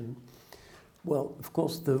sedition? Well, of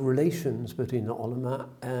course, the relations between the ulama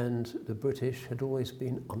and the British had always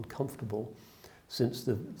been uncomfortable since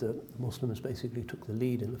the Muslims basically took the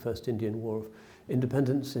lead in the First Indian War of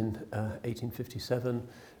Independence in 1857,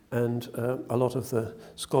 and a lot of the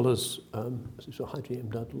scholars, Haji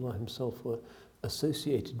Imdadullah himself, were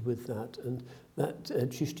associated with that, and that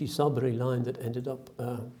Chishti Sabri line that ended up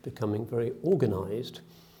becoming very organised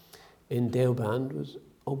in Deoband was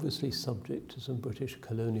obviously subject to some British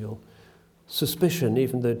colonial suspicion,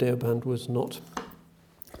 even though Deoband was not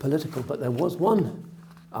political. But there was one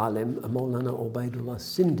alim, Maulana Ubaidullah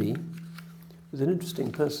Sindhi, who was an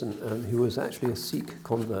interesting person, who was actually a Sikh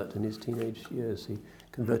convert in his teenage years. He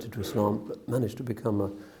converted to Islam, but managed to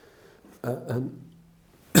become an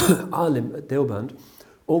alim at Deoband,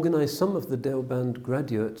 organised some of the Deoband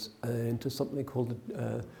graduates into something called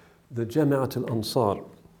the Jamiat al-Ansar,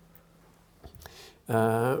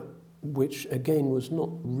 which again was not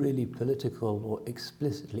really political or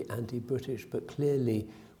explicitly anti-British, but clearly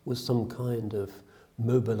was some kind of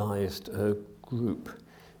mobilised group.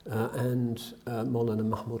 And Maulana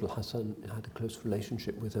Mahmud al-Hussain had a close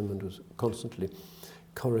relationship with him and was constantly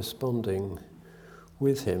corresponding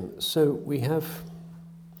with him. So we have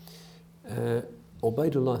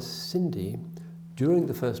Ubaidullah Sindhi, during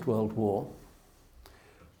the First World War,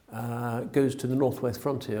 goes to the northwest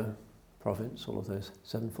frontier province, all of those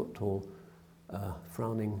 7-foot-tall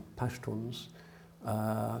frowning Pashtuns,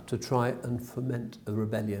 to try and foment a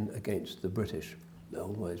rebellion against the British. They're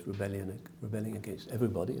always rebelling against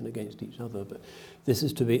everybody and against each other, but this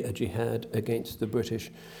is to be a jihad against the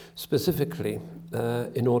British specifically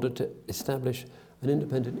in order to establish an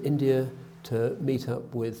independent India, to meet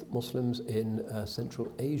up with Muslims in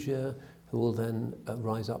Central Asia, who will then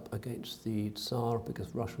rise up against the Tsar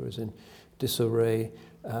because Russia is in disarray.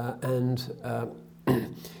 And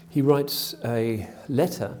he writes a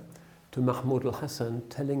letter to Mahmud al-Hassan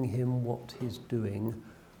telling him what he's doing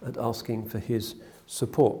and asking for his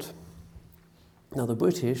support. Now the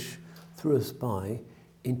British, through a spy,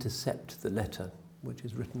 intercept the letter, which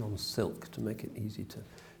is written on silk to make it easy to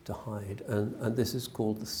hide. And this is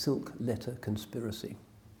called the Silk Letter Conspiracy,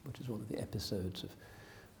 which is one of the episodes of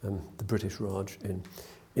the British Raj in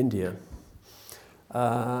India.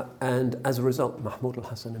 And as a result, Mahmud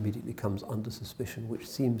al-Hassan immediately comes under suspicion, which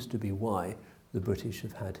seems to be why the British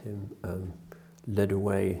have had him led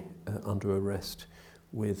away under arrest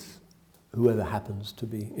with whoever happens to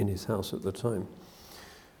be in his house at the time.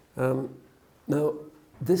 Now,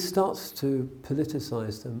 this starts to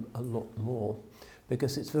politicise them a lot more,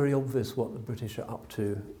 because it's very obvious what the British are up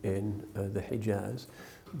to in the Hijaz.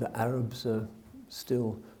 The Arabs are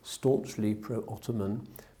still staunchly pro-Ottoman,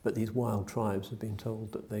 but these wild tribes have been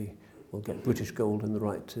told that they will get British gold and the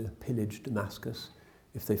right to pillage Damascus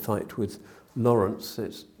if they fight with Lawrence.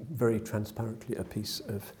 It's very transparently a piece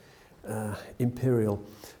of imperial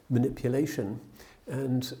manipulation.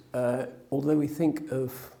 And although we think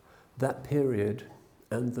of that period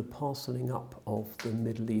and the parceling up of the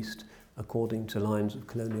Middle East according to lines of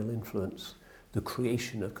colonial influence, the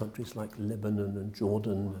creation of countries like Lebanon and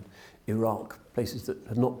Jordan and Iraq, places that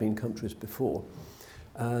had not been countries before,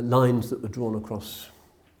 lines that were drawn across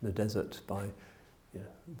the desert by a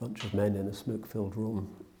bunch of men in a smoke-filled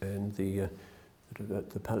room in at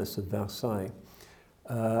the Palace of Versailles,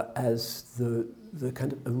 as the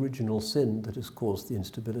kind of original sin that has caused the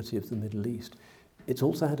instability of the Middle East. It's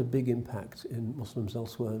also had a big impact in Muslims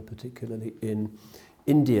elsewhere, and particularly in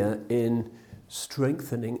India, in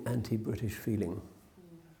strengthening anti-British feeling,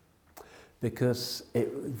 because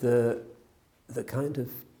the kind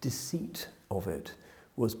of deceit of it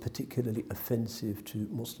was particularly offensive to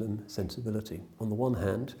Muslim sensibility. On the one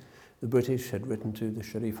hand, the British had written to the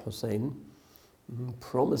Sharif Hussain,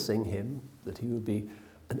 promising him that he would be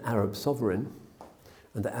an Arab sovereign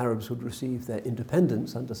and the Arabs would receive their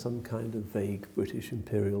independence under some kind of vague British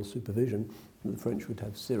imperial supervision, and the French would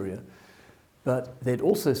have Syria. But they'd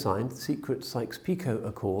also signed secret Sykes-Picot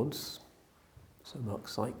Accords. So Mark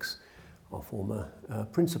Sykes, our former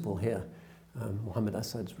principal here, Mohammed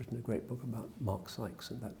Assad's written a great book about Mark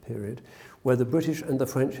Sykes in that period, where the British and the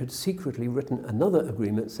French had secretly written another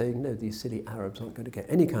agreement saying, no, these silly Arabs aren't going to get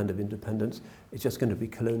any kind of independence, it's just going to be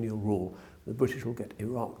colonial rule. The British will get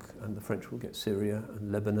Iraq, and the French will get Syria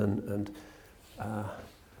and Lebanon, and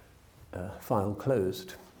file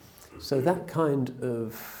closed. So that kind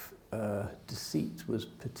of deceit was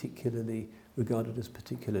particularly regarded as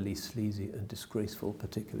particularly sleazy and disgraceful,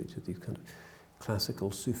 particularly to these kind of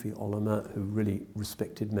classical Sufi ulama who really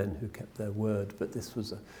respected men who kept their word. But this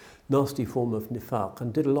was a nasty form of nifaq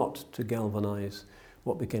and did a lot to galvanize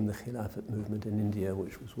what became the Khilafat movement in India,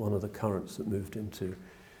 which was one of the currents that moved into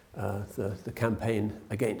the campaign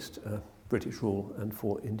against British rule and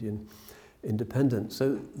for Indian independence.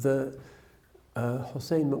 So the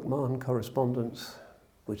Hussain McMahon correspondence,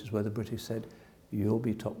 which is where the British said, you'll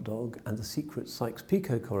be top dog, and the secret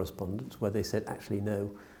Sykes-Picot correspondence, where they said, actually,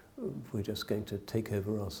 no, we're just going to take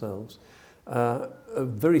over ourselves.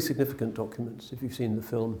 Very significant documents. If you've seen the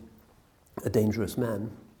film A Dangerous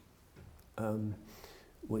Man,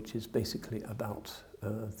 which is basically about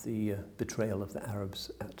the betrayal of the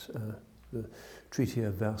Arabs at the Treaty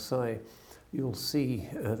of Versailles, you'll see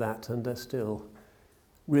that, and they're still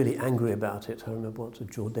really angry about it. I remember once a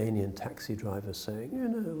Jordanian taxi driver saying,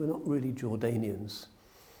 we're not really Jordanians.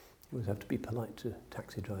 You always have to be polite to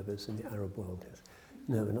taxi drivers in the Arab world.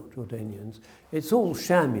 No, we're not Jordanians. It's all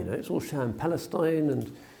sham, it's all sham. Palestine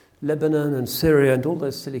and Lebanon and Syria and all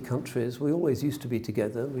those silly countries, we always used to be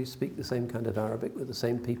together. We speak the same kind of Arabic with the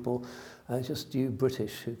same people. Just you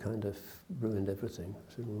British who kind of ruined everything.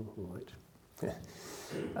 So, all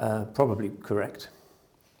right. Probably correct.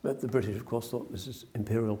 But the British, of course, thought this is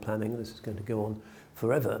imperial planning, this is going to go on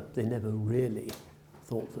forever. They never really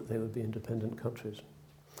thought that they would be independent countries.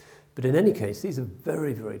 But in any case, these are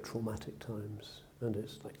very, very traumatic times. And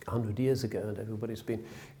it's like 100 years ago, and everybody's been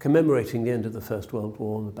commemorating the end of the First World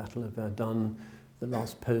War and the Battle of Verdun, the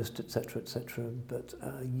last post, etc., etc. But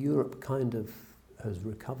Europe kind of has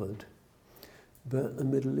recovered. But the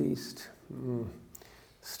Middle East,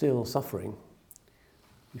 still suffering.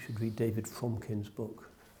 You should read David Fromkin's book,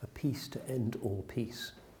 A Peace to End All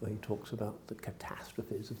Peace, where he talks about the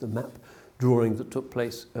catastrophes of the map drawing that took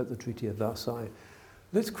place at the Treaty of Versailles.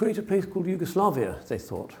 Let's create a place called Yugoslavia, they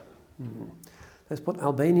thought. Let's put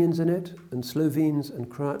Albanians in it, and Slovenes, and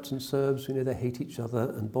Croats, and Serbs, they hate each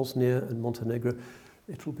other, and Bosnia, and Montenegro.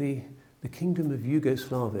 It'll be the Kingdom of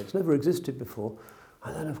Yugoslavia. It's never existed before.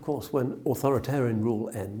 And then, of course, when authoritarian rule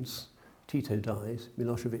ends, Tito dies,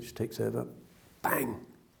 Milosevic takes over, bang!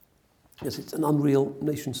 Yes, it's an unreal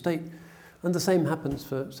nation state. And the same happens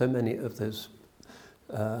for so many of those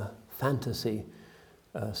fantasy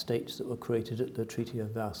states that were created at the Treaty of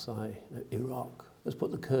Versailles, Iraq. Let's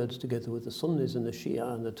put the Kurds together with the Sunnis and the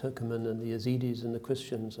Shia and the Turkmen and the Yazidis and the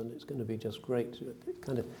Christians, and it's going to be just great.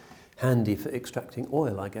 Kind of handy for extracting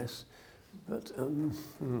oil, I guess. But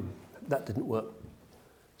that didn't work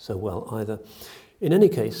so well either. In any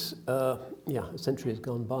case, a century has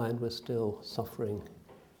gone by and we're still suffering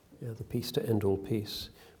the peace to end all peace.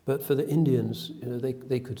 But for the Indians,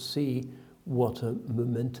 they could see what a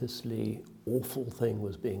momentously awful thing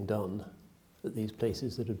was being done, that these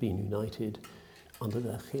places that had been united under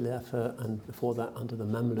the Khilafah and before that under the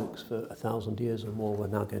Mamluks for 1,000 years or more were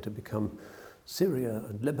now going to become Syria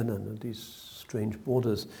and Lebanon and these strange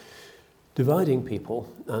borders, dividing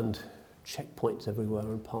people and checkpoints everywhere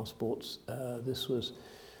and passports. This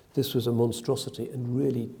was a monstrosity and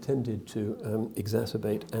really tended to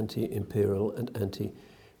exacerbate anti-imperial and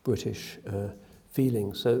anti-British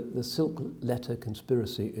feelings. So the Silk Letter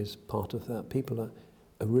conspiracy is part of that. People are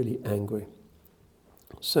really angry.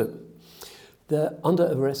 So they're under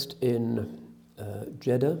arrest in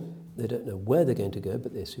Jeddah. They don't know where they're going to go,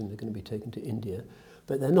 but they assume they're going to be taken to India.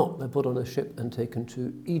 But they're not. They're put on a ship and taken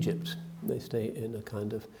to Egypt. They stay in a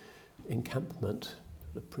kind of encampment,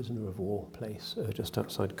 the prisoner of war place just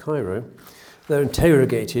outside Cairo. They're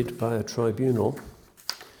interrogated by a tribunal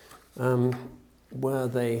where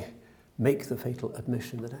they make the fatal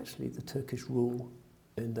admission that actually the Turkish rule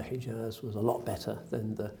in the Hijaz was a lot better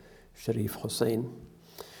than the Sharif Hussain.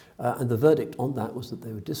 And the verdict on that was that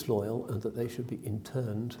they were disloyal and that they should be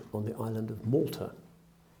interned on the island of Malta,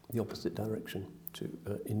 the opposite direction to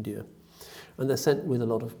India. And they're sent with a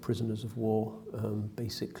lot of prisoners of war,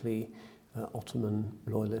 basically Ottoman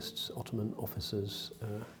loyalists, Ottoman officers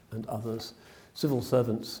and others, civil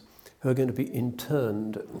servants who are going to be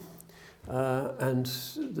interned. And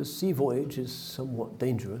the sea voyage is somewhat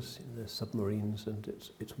dangerous. There's submarines and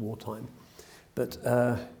it's wartime. But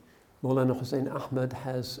Maulana Hussain Ahmed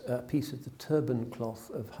has a piece of the turban cloth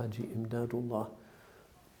of Haji Imdadullah,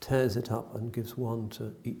 tears it up and gives one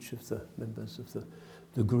to each of the members of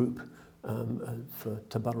the group for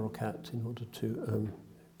tabarrukat in order to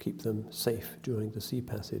keep them safe during the sea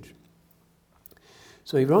passage.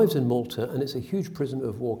 So he arrives in Malta, and it's a huge prisoner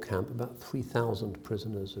of war camp, about 3,000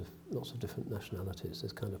 prisoners of lots of different nationalities.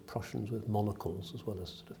 There's kind of Prussians with monocles, as well as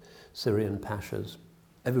sort of Syrian pashas.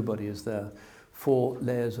 Everybody is there. 4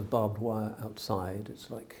 layers of barbed wire outside. It's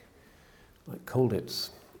like like Kolditz,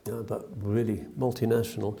 but really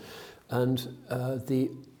multinational, and the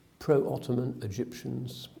pro-Ottoman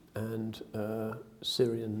Egyptians and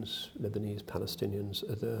Syrians, Lebanese, Palestinians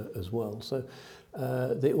are there as well. So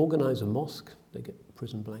they organize a mosque, they get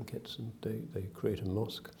prison blankets and they create a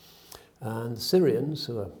mosque. And the Syrians,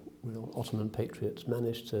 who are real Ottoman patriots,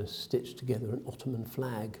 managed to stitch together an Ottoman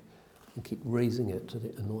flag and keep raising it to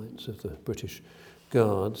the annoyance of the British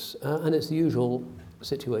guards. And it's the usual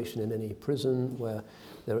situation in any prison where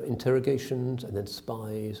there are interrogations and then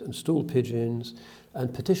spies and stool pigeons,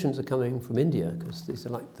 and petitions are coming from India because these are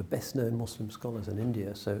like the best known Muslim scholars in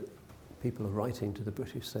India. So people are writing to the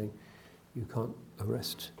British saying, you can't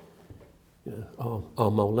arrest our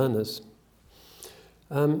Maulanas.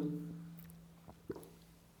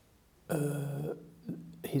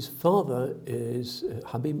 His father is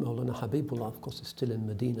Maulana Habibullah, of course, is still in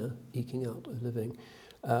Medina, eking out a living.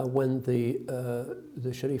 When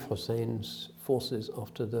the Sharif Hussein's forces,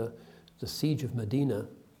 after the siege of Medina,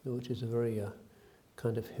 which is a very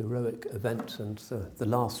kind of heroic event, and the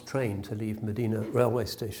last train to leave Medina railway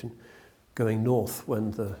station, going north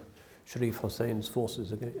when the Sharif Hussein's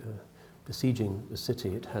forces are besieging the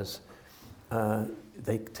city, it has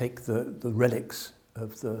they take the relics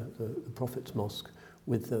of the Prophet's mosque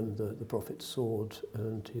with them, the Prophet's sword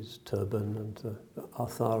and his turban and the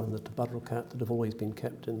athar and the tabarrukat that have always been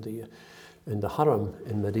kept in the haram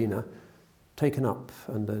in Medina, taken up,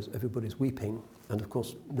 and everybody's weeping. And of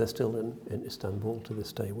course, they're still in Istanbul to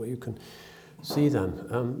this day, where you can see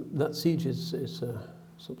them. That siege is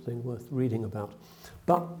something worth reading about.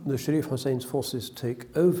 But the Sharif Hussein's forces take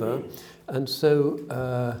over, and so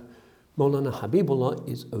Maulana Habibullah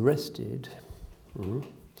is arrested.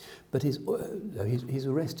 But he's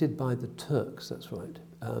arrested by the Turks, that's right,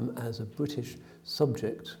 as a British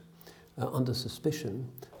subject under suspicion,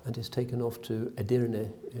 and is taken off to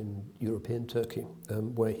Edirne in European Turkey,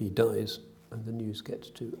 where he dies. And the news gets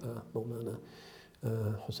to Maulana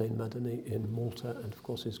Hussain Madani in Malta, and of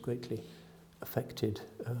course is greatly affected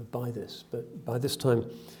by this. But by this time,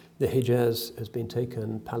 the Hijaz has been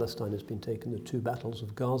taken, Palestine has been taken, the two battles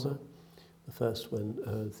of Gaza, the first when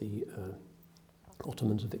the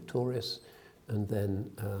Ottomans are victorious, and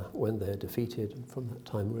then when they're defeated, and from that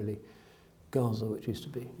time really Gaza, which used to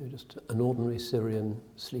be just an ordinary Syrian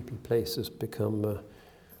sleepy place, has become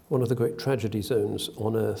one of the great tragedy zones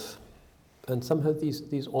on earth. And somehow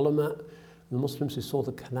these ulama, the Muslims who saw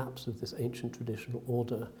the collapse of this ancient traditional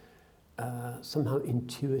order, somehow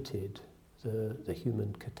intuited the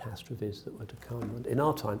human catastrophes that were to come. And in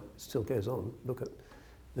our time, it still goes on. Look at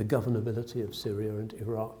the governability of Syria and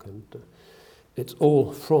Iraq, and it's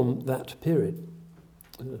all from that period.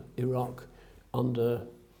 Iraq, under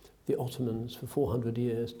the Ottomans for 400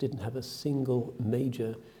 years, didn't have a single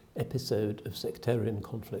major episode of sectarian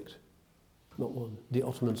conflict. Not one. The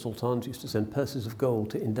Ottoman sultans used to send purses of gold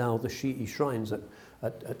to endow the Shi'i shrines at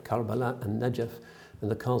Karbala and Najaf and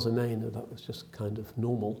the Qazimain, and that was just kind of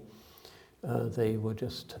normal. They were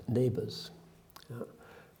just neighbours.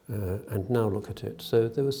 And now look at it. So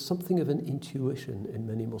there was something of an intuition in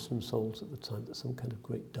many Muslim souls at the time that some kind of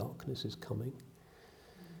great darkness is coming.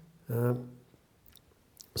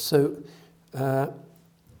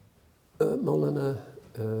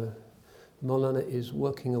 Maulana is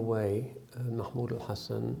working away, Mahmoud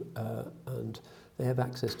al-Hassan, and they have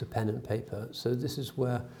access to pen and paper. So this is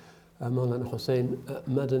where Maulana Hussain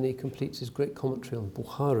Madani completes his great commentary on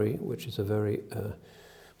Bukhari, which is a very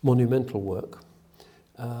monumental work.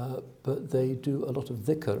 But they do a lot of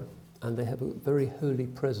dhikr, and they have a very holy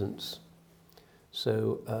presence.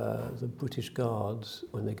 So the British guards,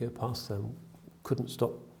 when they go past them, couldn't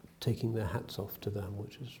stop taking their hats off to them,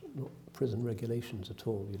 which is not prison regulations at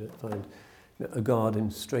all. You don't find a guard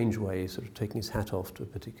in strange ways sort of taking his hat off to a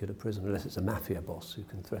particular prisoner, unless it's a mafia boss who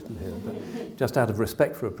can threaten him. But just out of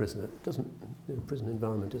respect for a prisoner, the prison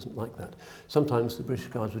environment isn't like that. Sometimes the British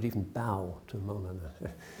guards would even bow to Maulana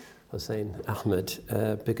Hussain Ahmed,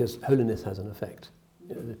 because holiness has an effect.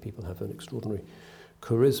 People have an extraordinary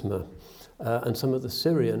charisma. And some of the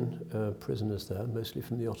Syrian prisoners there, mostly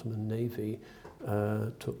from the Ottoman Navy,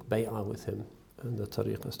 took bay'ah with him, and the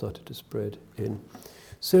tariqah started to spread in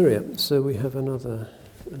Syria. So we have another,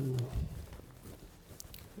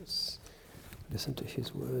 let's listen to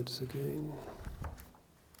his words again.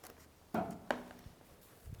 45.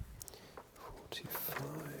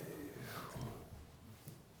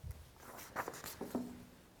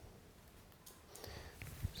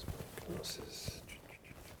 Glasses.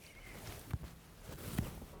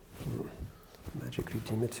 Magically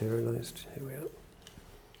dematerialized. Here we are.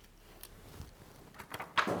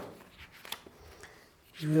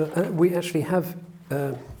 We actually have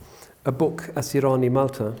a book, Asirani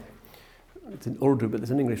Malta. It's in Urdu, but there's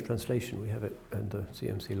an English translation. We have it in the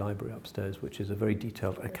CMC library upstairs, which is a very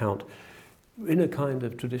detailed account in a kind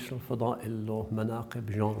of traditional fada'il or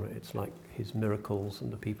manaqib genre. It's like his miracles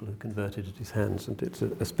and the people who converted at his hands, and it's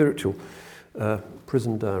a spiritual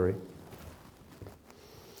prison diary.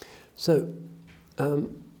 So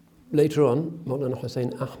later on, Maulana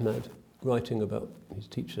Hussain Ahmed, writing about his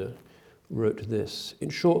teacher, wrote this: in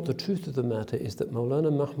short, the truth of the matter is that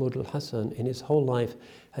Maulana Mahmud al-Hassan in his whole life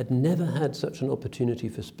had never had such an opportunity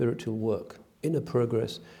for spiritual work, inner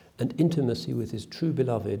progress, and intimacy with his true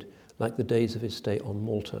beloved like the days of his stay on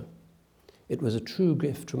Malta. It was a true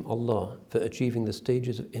gift from Allah for achieving the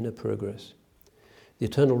stages of inner progress. The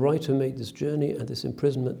eternal writer made this journey and this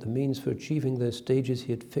imprisonment the means for achieving those stages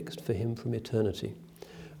he had fixed for him from eternity.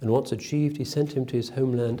 And once achieved, he sent him to his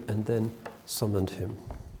homeland and then summoned him.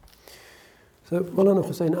 So Maulana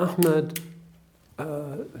Hussain Ahmed,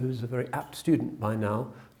 who's a very apt student by now,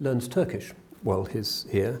 learns Turkish while he's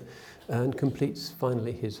here and completes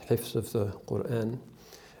finally his hifz of the Quran,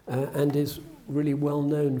 and is really well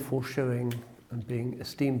known for showing and being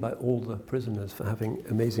esteemed by all the prisoners for having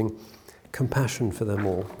amazing compassion for them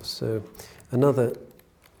all. So another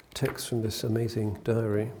text from this amazing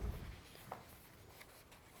diary.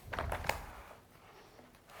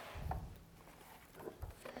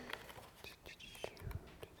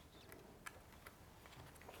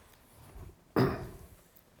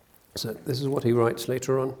 So this is what he writes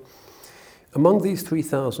later on. Among these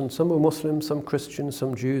 3,000, some were Muslims, some Christians,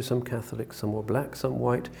 some Jews, some Catholics, some were black, some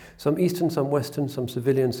white, some Eastern, some Western, some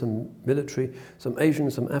civilian, some military, some Asian,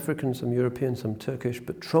 some African, some European, some Turkish,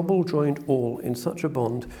 but trouble joined all in such a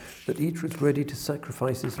bond that each was ready to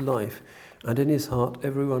sacrifice his life, and in his heart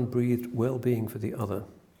everyone breathed well-being for the other.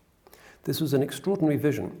 This was an extraordinary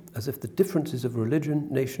vision, as if the differences of religion,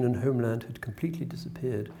 nation, and homeland had completely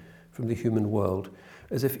disappeared from the human world,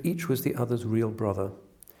 as if each was the other's real brother.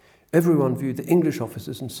 Everyone viewed the English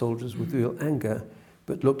officers and soldiers with real anger,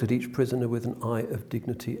 but looked at each prisoner with an eye of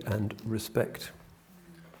dignity and respect.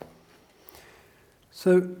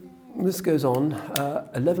 So this goes on.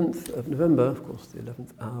 11th of November, of course, the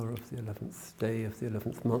 11th hour of the 11th day of the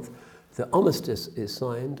 11th month, the armistice is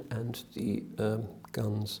signed and the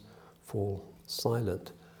guns fall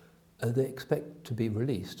silent. They expect to be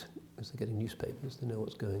released, as they're getting newspapers, they know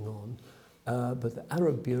what's going on. But the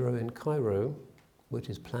Arab Bureau in Cairo, which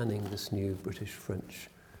is planning this new British-French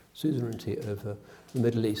suzerainty over the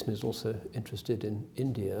Middle East and is also interested in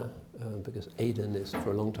India, because Aden is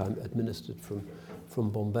for a long time administered from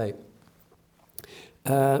Bombay,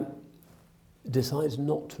 decides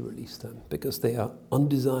not to release them because they are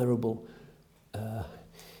undesirable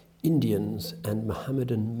Indians and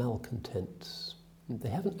Mohammedan malcontents. They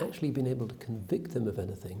haven't actually been able to convict them of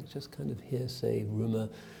anything. It's just kind of hearsay, rumour.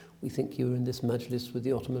 We think you were in this majlis with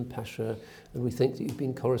the Ottoman Pasha, and we think that you've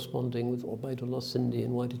been corresponding with Ubaydullah Sindhi,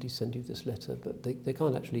 and why did he send you this letter? But they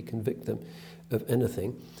can't actually convict them of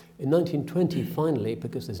anything. In 1920, finally,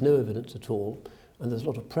 because there's no evidence at all, and there's a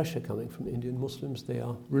lot of pressure coming from Indian Muslims, they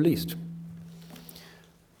are released.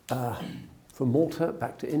 From Malta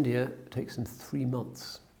back to India, it takes them 3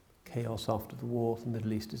 months. Chaos after the war, the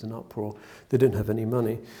Middle East is in uproar. They don't have any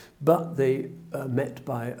money, but they are met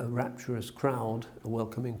by a rapturous crowd, a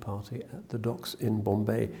welcoming party at the docks in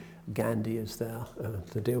Bombay. Gandhi is there,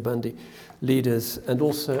 the Deobandi leaders, and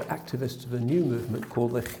also activists of a new movement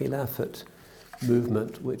called the Khilafat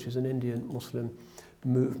movement, which is an Indian Muslim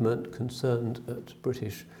movement concerned at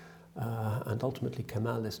British and ultimately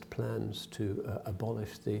Kemalist plans to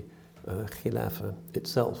abolish the Khilafah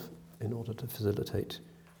itself in order to facilitate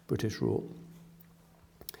British rule.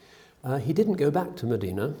 He didn't go back to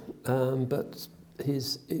Medina, but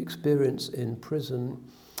his experience in prison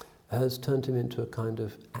has turned him into a kind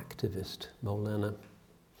of activist Maulana.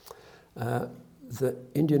 The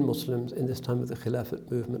Indian Muslims in this time of the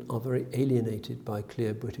Khilafat movement are very alienated by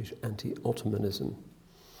clear British anti-Ottomanism.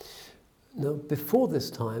 Now, before this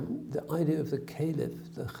time, the idea of the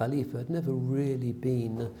caliph, the Khalifa, had never really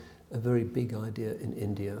been a very big idea in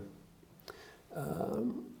India.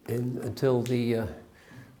 Until the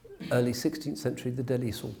early 16th century, the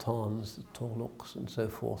Delhi sultans, the Tughlaqs and so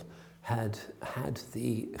forth, had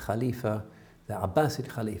the Khalifa, the Abbasid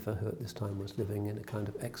Khalifa, who at this time was living in a kind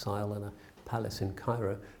of exile in a palace in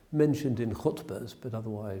Cairo, mentioned in khutbahs, but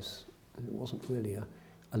otherwise it wasn't really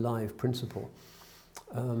a live principle.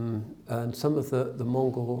 And some of the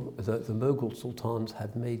Mughal sultans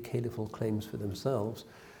had made caliphal claims for themselves,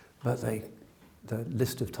 but the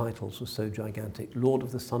list of titles was so gigantic: Lord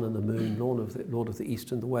of the Sun and the Moon, Lord of the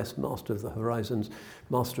East and the West, Master of the Horizons,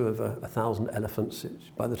 Master of 1,000 Elephants.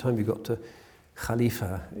 By the time you got to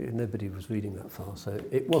Khalifa. Nobody was reading that far, so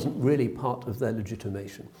it wasn't really part of their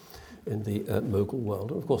legitimation in the Mughal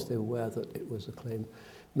world. And of course, they were aware that it was a claim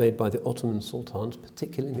made by the Ottoman sultans,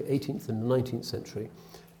 particularly in the 18th and 19th century,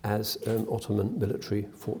 as Ottoman military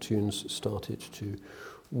fortunes started to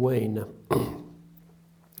wane.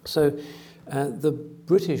 So the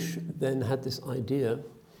British then had this idea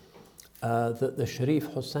that the Sharif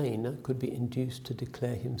Hussain could be induced to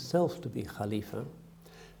declare himself to be Khalifa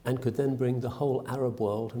and could then bring the whole Arab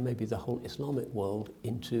world and maybe the whole Islamic world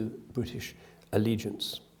into British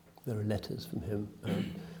allegiance. There are letters from him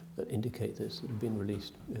that indicate this that have been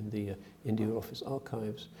released in the India Office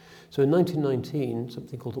archives. So in 1919,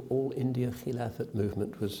 something called the All India Khilafat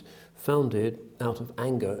movement was founded out of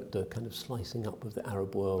anger at the kind of slicing up of the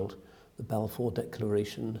Arab world, the Balfour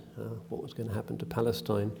Declaration, what was going to happen to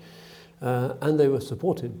Palestine. And they were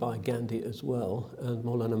supported by Gandhi as well. And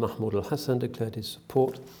Maulana Mahmud al-Hassan declared his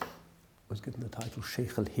support, was given the title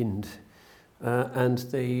Sheikh al-Hind. And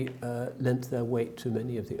they lent their weight to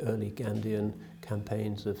many of the early Gandhian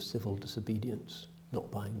campaigns of civil disobedience,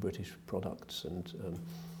 not buying British products and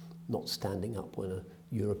not standing up when a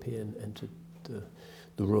European entered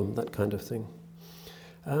the room, that kind of thing.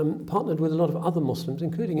 Partnered with a lot of other Muslims,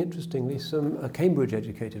 including, interestingly, some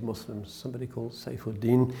Cambridge-educated Muslims. Somebody called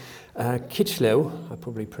Saifuddin Kichlew, I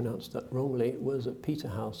probably pronounced that wrongly, was at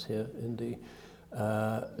Peterhouse here in the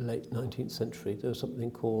late 19th century. There was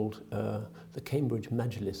something called the Cambridge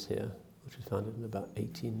Majlis here, which was founded in about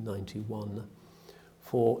 1891,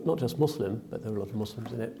 for not just Muslim, but there were a lot of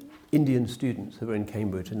Muslims in it, Indian students who were in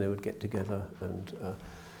Cambridge, and they would get together and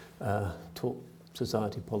talk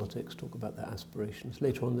society politics, talk about their aspirations.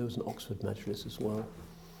 Later on there was an Oxford Majlis as well.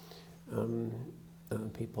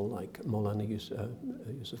 People like Maulana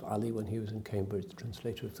Yusuf Ali, when he was in Cambridge, the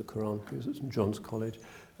translator of the Quran, he was at St John's College.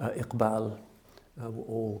 Iqbal were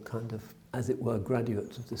all kind of, as it were,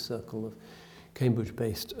 graduates of this circle of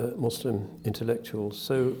Cambridge-based Muslim intellectuals.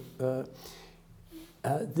 So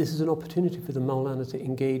this is an opportunity for the Maulana to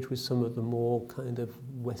engage with some of the more kind of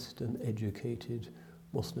Western-educated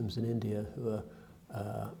Muslims in India who are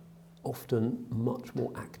often much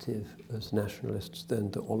more active as nationalists than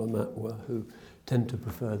the ulama were, who tend to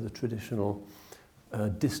prefer the traditional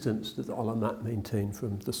distance that the ulama maintain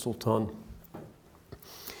from the sultan.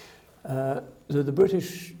 So the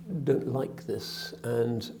British don't like this,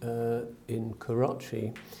 and in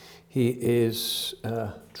Karachi he is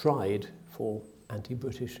tried for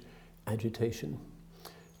anti-British agitation,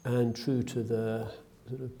 and true to the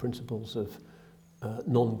sort of principles of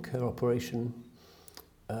non-cooperation,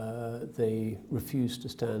 they refuse to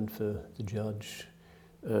stand for the judge,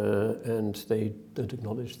 and they don't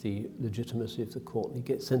acknowledge the legitimacy of the court. And he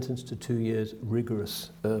gets sentenced to 2 years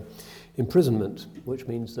rigorous imprisonment, which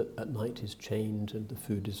means that at night he's chained and the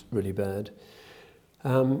food is really bad.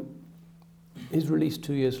 He's released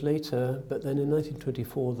 2 years later, but then in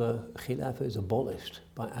 1924 the Khilafah is abolished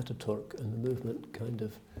by Ataturk, and the movement kind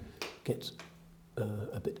of gets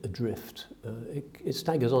a bit adrift. It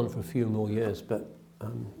staggers on for a few more years, but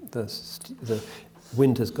the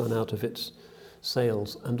wind has gone out of its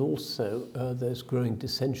sails, and also there's growing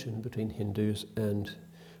dissension between Hindus and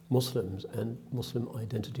Muslims, and Muslim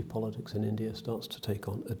identity politics in India starts to take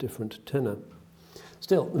on a different tenor.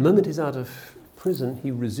 Still, the moment he's out of prison, he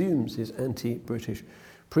resumes his anti-British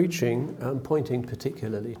preaching, pointing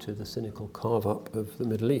particularly to the cynical carve-up of the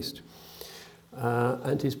Middle East.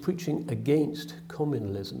 And he's preaching against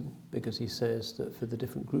communalism, because he says that for the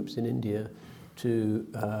different groups in India to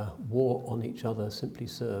war on each other simply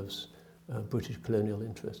serves British colonial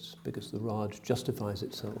interests, because the Raj justifies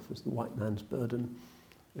itself as the white man's burden.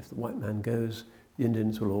 If the white man goes, the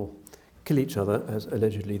Indians will all kill each other, as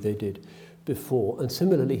allegedly they did before. And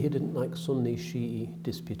similarly, he didn't like Sunni Shi'i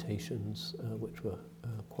disputations, which were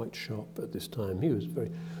quite sharp at this time. He was very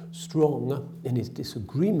strong in his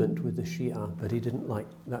disagreement with the Shia, but he didn't like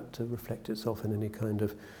that to reflect itself in any kind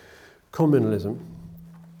of communalism.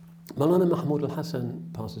 Maulana Mahmud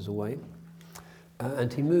al-Hassan passes away,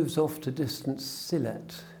 and he moves off to distant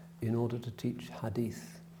Sylhet in order to teach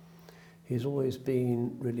hadith. He's always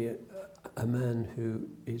been really a man who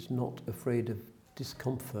is not afraid of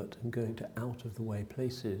discomfort and going to out-of-the-way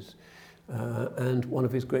places. And one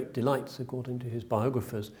of his great delights, according to his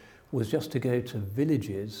biographers, was just to go to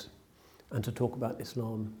villages and to talk about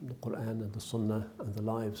Islam, the Quran and the Sunnah and the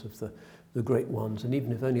lives of the great ones. And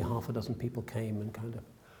even if only half a dozen people came and kind of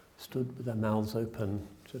stood with their mouths open,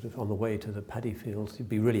 sort of on the way to the paddy fields, he'd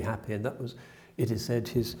be really happy. And that was, it is said,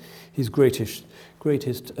 his greatest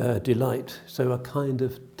delight. So a kind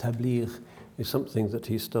of tabligh is something that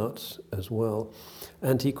he starts as well.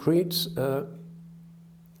 And he creates a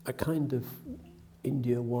a kind of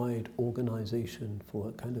India-wide organization for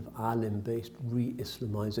a kind of alim-based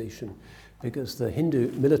re-Islamization, because the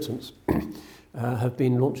Hindu militants have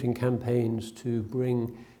been launching campaigns to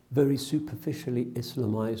bring very superficially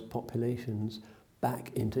Islamized populations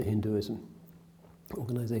back into Hinduism.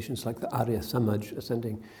 Organizations like the Arya Samaj are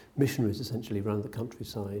sending missionaries essentially around the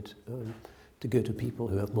countryside to go to people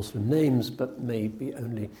who have Muslim names but may be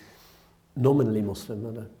only nominally Muslim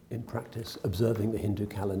and are in practice observing the Hindu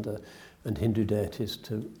calendar and Hindu deities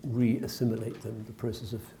to re-assimilate them, the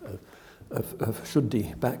process of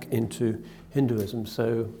Shuddhi back into Hinduism.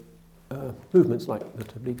 So movements like the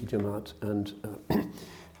Tablighi Jamaat and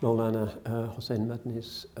Maulana Hussain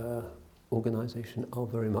Madani's organization are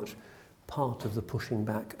very much part of the pushing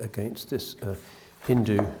back against this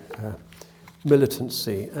Hindu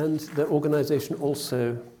militancy. And the organization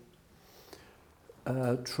also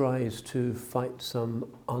tries to fight some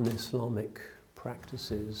un-Islamic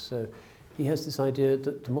practices. So he has this idea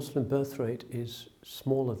that the Muslim birth rate is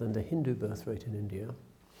smaller than the Hindu birth rate in India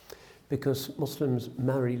because Muslims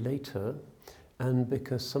marry later and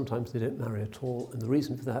because sometimes they don't marry at all. And the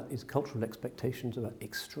reason for that is cultural expectations about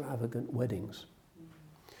extravagant weddings.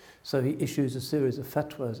 So he issues a series of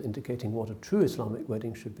fatwas indicating what a true Islamic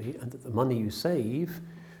wedding should be and that the money you save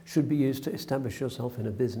should be used to establish yourself in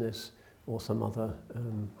a business or some other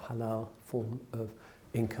halal form of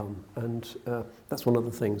income. And that's one of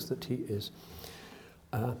the things that he is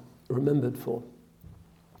remembered for.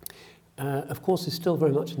 Of course, he's still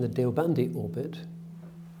very much in the Deobandi orbit.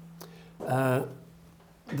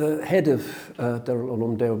 The head of Darul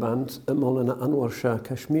Uloom Deoband, Maulana Anwar Shah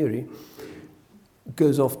Kashmiri,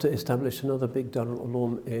 goes off to establish another big Darul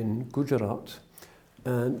Uloom in Gujarat,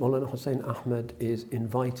 and Maulana Hussain Ahmed is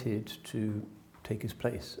invited to take his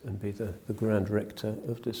place and be the Grand Rector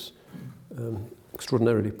of this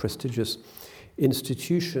extraordinarily prestigious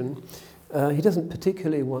institution. He doesn't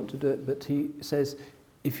particularly want to do it, but he says,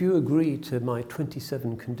 if you agree to my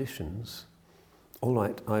 27 conditions, all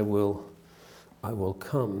right, I will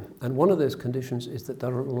come. And one of those conditions is that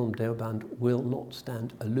Darul Uloom Deoband will not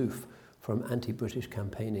stand aloof from anti-British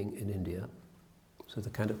campaigning in India. So the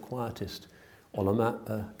kind of quietist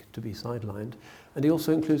ulama to be sidelined. And he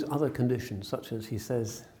also includes other conditions, such as he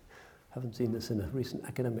says, haven't seen this in a recent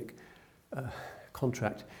academic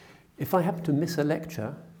contract, if I happen to miss a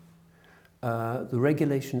lecture, the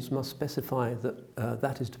regulations must specify that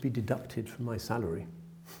that is to be deducted from my salary.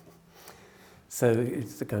 So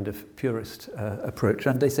it's the kind of purist approach.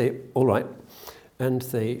 And they say, all right, and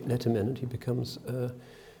they let him in, and he becomes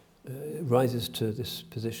rises to this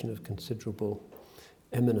position of considerable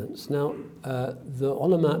eminence. Now, the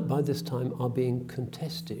ulama by this time are being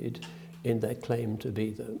contested in their claim to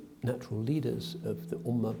be the natural leaders of the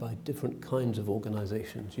ummah by different kinds of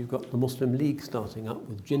organizations. You've got the Muslim League starting up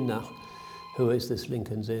with Jinnah, who is this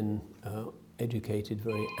Lincoln's Inn educated,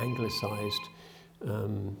 very anglicized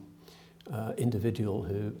individual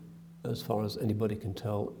who, as far as anybody can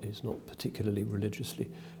tell, is not particularly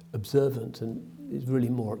religiously observant and is really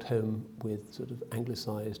more at home with sort of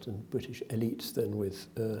anglicized and British elites than with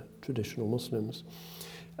traditional Muslims,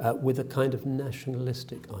 with a kind of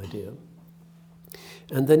nationalistic idea.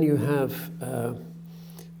 And then you have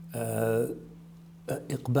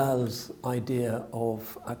Iqbal's idea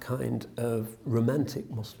of a kind of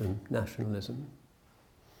romantic Muslim nationalism,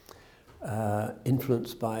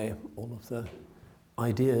 influenced by all of the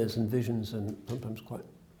ideas and visions and sometimes quite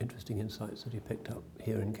interesting insights that he picked up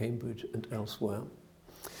here in Cambridge and elsewhere.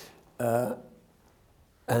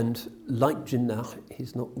 And like Jinnah,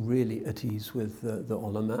 he's not really at ease with the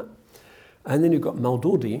ulama. And then you've got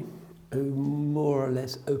Maududi, who more or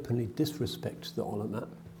less openly disrespects the ulama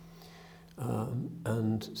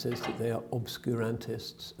and says that they are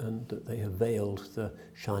obscurantists and that they have veiled the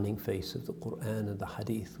shining face of the Quran and the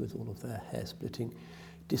Hadith with all of their hair-splitting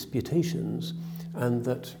disputations, and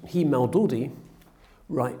that he, Maududi,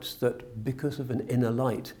 writes that because of an inner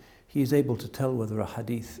light, he is able to tell whether a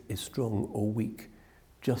hadith is strong or weak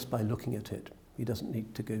just by looking at it. He doesn't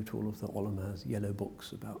need to go to all of the ulama's yellow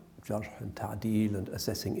books about jarh and ta'dil and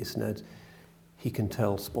assessing isnad. He can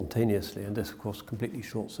tell spontaneously, and this, of course, completely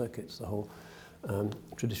short-circuits the whole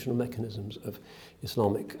traditional mechanisms of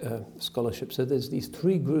Islamic scholarship. So there's these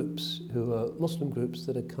three groups who are Muslim groups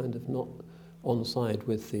that are kind of not on side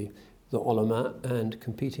with the ulama and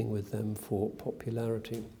competing with them for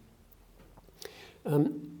popularity.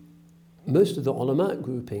 Most of the ulama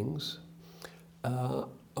groupings are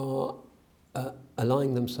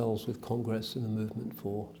allying themselves with Congress and the movement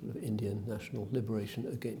for sort of Indian national liberation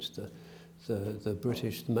against the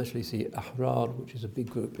British. The Majlisi Ahrar, which is a big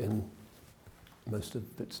group in most of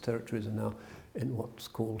its territories, are now in what's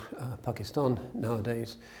called Pakistan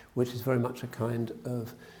nowadays, which is very much a kind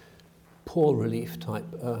of poor relief type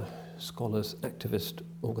scholars activist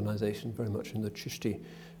organisation, very much in the Chishti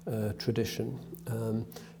tradition, and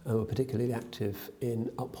were particularly active in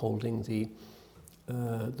upholding the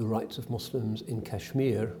rights of Muslims in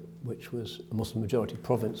Kashmir, which was a Muslim majority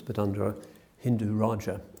province but under a Hindu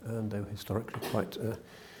Raja, and they were historically quite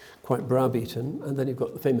browbeaten. And then you've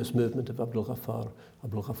got the famous movement of Abdul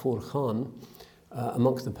Ghaffur Khan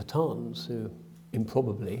amongst the Pathans, who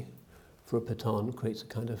improbably, for a Pathan, creates a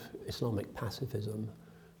kind of Islamic pacifism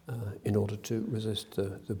in order to resist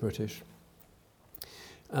the British.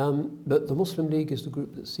 But the Muslim League is the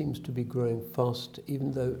group that seems to be growing fast,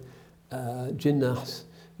 even though Jinnah's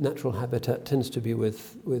natural habitat tends to be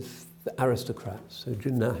with the aristocrats. So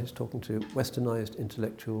Jinnah is talking to westernized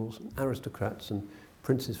intellectuals, aristocrats and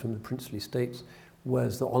princes from the princely states,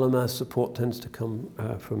 whereas the ulama's support tends to come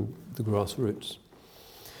from the grassroots.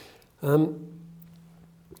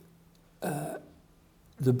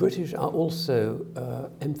 The British are also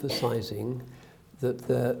emphasizing that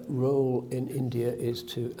their role in India is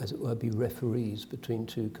to, as it were, be referees between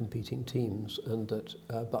two competing teams, and that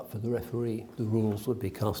but for the referee, the rules would be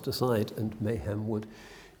cast aside and mayhem would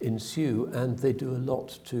ensue. And they do a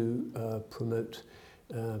lot to promote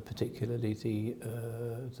particularly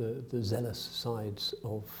the zealous sides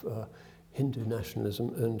of Hindu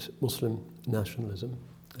nationalism and Muslim nationalism.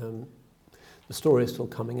 The story is still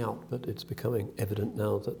coming out, but it's becoming evident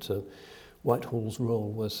now that Whitehall's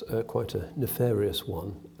role was quite a nefarious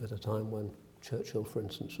one at a time when Churchill, for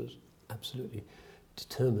instance, was absolutely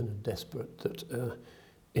determined and desperate that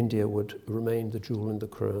India would remain the jewel in the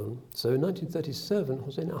crown. So in 1937,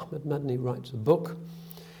 Hussain Ahmed Madani writes a book,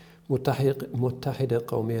 Muttahida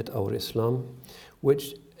Qawmiyat Awr Islam,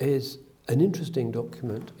 which is an interesting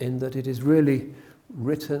document in that it is really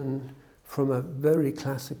written from a very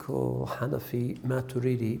classical Hanafi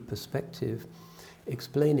Maturidi perspective,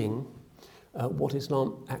 explaining what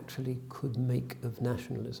Islam actually could make of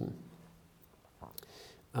nationalism,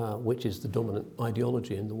 which is the dominant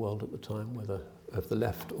ideology in the world at the time, whether of the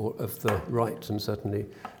left or of the right, and certainly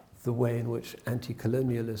the way in which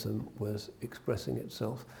anti-colonialism was expressing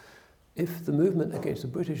itself. If the movement against the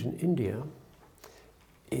British in India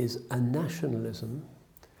is a nationalism,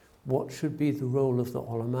 what should be the role of the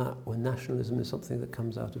ulama when nationalism is something that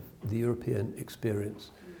comes out of the European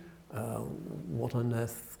experience? What on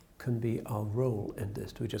earth can be our role in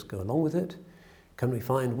this? Do we just go along with it? Can we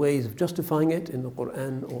find ways of justifying it in the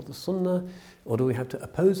Quran or the Sunnah? Or do we have to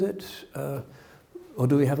oppose it? Or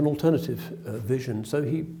do we have an alternative vision? So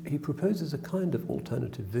he proposes a kind of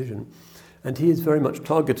alternative vision. And he is very much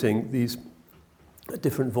targeting these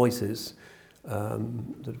different voices,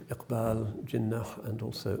 Iqbal, Jinnah, and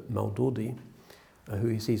also Maududi, who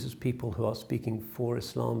he sees as people who are speaking for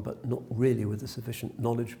Islam, but not really with a sufficient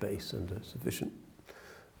knowledge base and a sufficient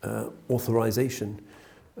authorization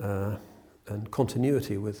and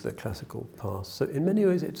continuity with the classical past. So in many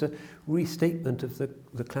ways it's a restatement of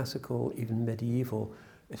the classical, even medieval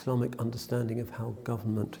Islamic understanding of how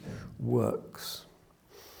government works.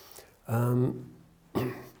 And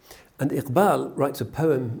Iqbal writes a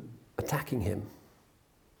poem attacking him.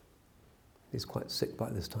 He's quite sick by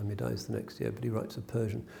this time, he dies the next year, but he writes a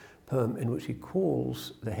Persian poem in which he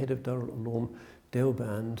calls the head of Darul Uloom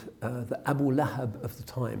Deoband the Abu Lahab of the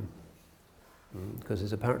time, because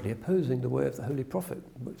he's apparently opposing the way of the Holy Prophet,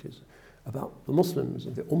 which is about the Muslims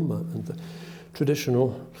and the Ummah and the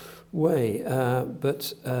traditional way. And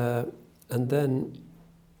then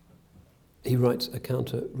he writes a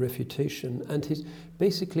counter-refutation, and his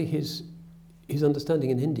understanding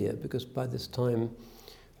in India, because by this time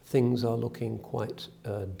things are looking quite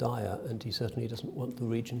dire, and he certainly doesn't want the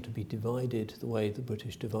region to be divided the way the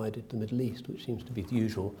British divided the Middle East, which seems to be the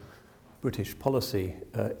usual British policy.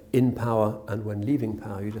 In power and when leaving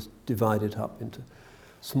power, you just divide it up into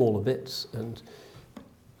smaller bits and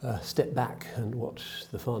step back and watch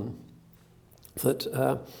the fun. But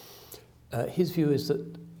his view is that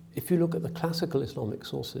if you look at the classical Islamic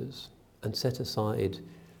sources and set aside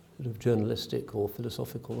sort of journalistic or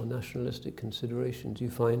philosophical or nationalistic considerations, you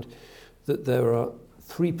find that there are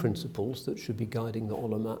three principles that should be guiding the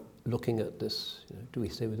ulama looking at this. Do we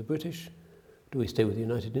stay with the British? Do we stay with the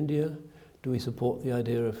United India? Do we support the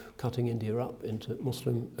idea of cutting India up into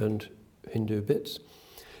Muslim and Hindu bits?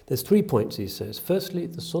 There's 3 points, he says. Firstly,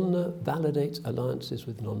 the Sunnah validates alliances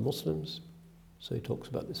with non-Muslims. So he talks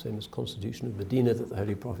about this famous constitution of Medina that the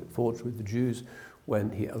Holy Prophet forged with the Jews when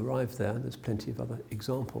he arrived there. There's plenty of other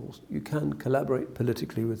examples. You can collaborate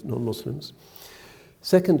politically with non-Muslims.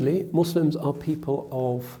 Secondly, Muslims are people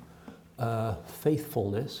of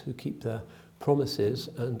faithfulness who keep their promises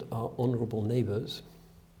and are honourable neighbours.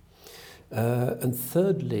 And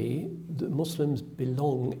thirdly, the Muslims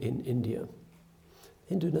belong in India.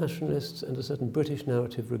 Hindu nationalists and a certain British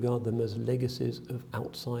narrative regard them as legacies of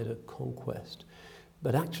outsider conquest.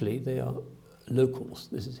 But actually they are locals.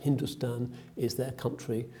 This is Hindustan, is their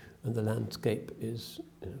country, and the landscape is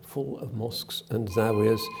full of mosques and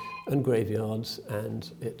zawiyas and graveyards,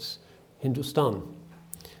 and it's Hindustan.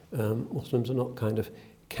 Muslims are not kind of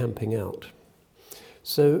camping out.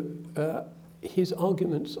 So his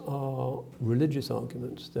arguments are religious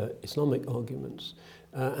arguments, they're Islamic arguments,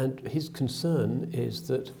 and his concern is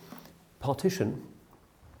that partition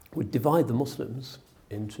would divide the Muslims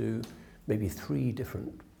into maybe 3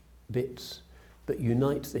 different bits, but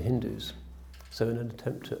unite the Hindus. So in an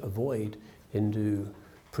attempt to avoid Hindu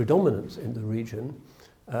predominance in the region,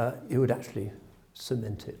 it would actually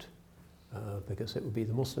cement it, because it would be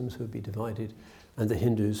the Muslims who would be divided and the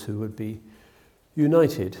Hindus who would be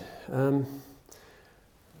united.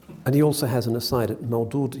 And he also has an aside at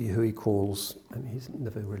Maududi, who he calls, and he's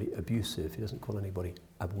never really abusive, he doesn't call anybody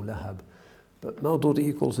Abu Lahab, but Maududi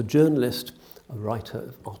he calls a journalist, a writer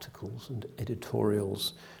of articles and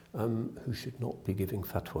editorials, who should not be giving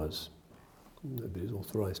fatwas. Nobody's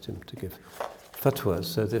authorised him to give fatwas.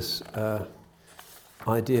 So this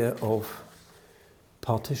idea of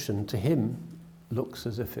partition to him looks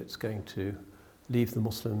as if it's going to leave the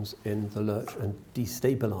Muslims in the lurch and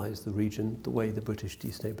destabilise the region the way the British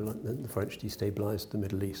destabilised and the French destabilised the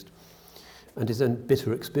Middle East. And his own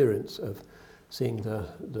bitter experience of seeing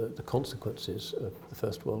the consequences of the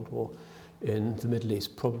First World War in the Middle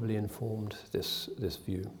East probably informed this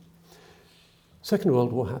view. Second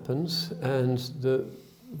World War happens, and the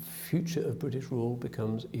future of British rule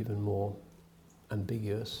becomes even more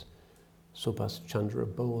ambiguous. Subhas Chandra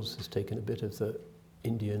Bose has taken a bit of the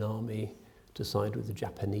Indian army to side with the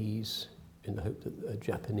Japanese in the hope that a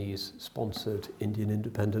Japanese-sponsored Indian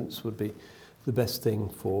independence would be the best thing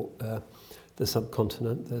for the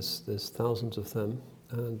subcontinent. There's thousands of them,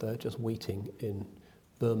 and they're just waiting in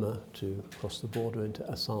Burma to cross the border into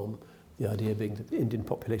Assam. The idea being that the Indian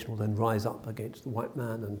population will then rise up against the white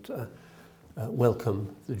man and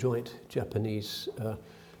welcome the joint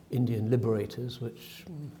Japanese-Indian liberators, which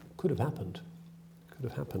could have happened.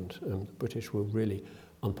 The British were really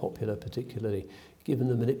unpopular, particularly given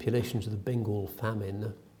the manipulations of the Bengal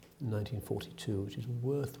famine in 1942, which is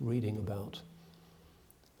worth reading about.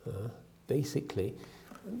 Basically,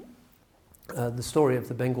 the story of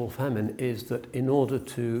the Bengal famine is that in order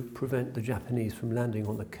to prevent the Japanese from landing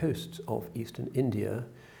on the coasts of eastern India,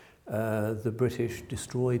 the British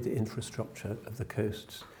destroyed the infrastructure of the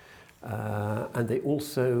coasts, and they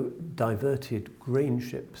also diverted grain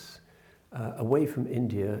ships away from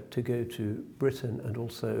India to go to Britain and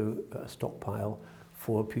also stockpile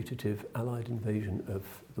for a putative Allied invasion of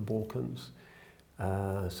the Balkans.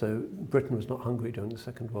 So Britain was not hungry during the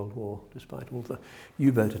Second World War, despite all the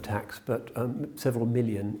U-boat attacks, but several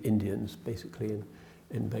million Indians, basically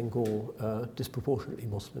in Bengal, disproportionately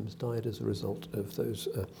Muslims, died as a result of those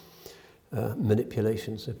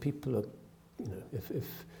manipulations. So people are, if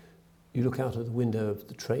you look out of the window of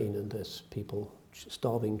the train and there's people,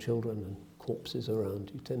 starving children and corpses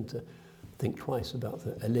around, you tend to think twice about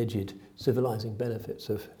the alleged civilizing benefits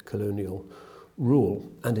of colonial rule.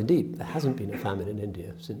 And indeed, there hasn't been a famine in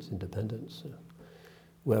India since independence.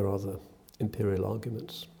 Where are the imperial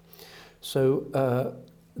arguments? So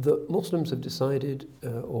the Muslims have decided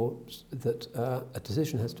that a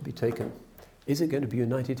decision has to be taken. Is it going to be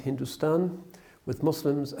united Hindustan with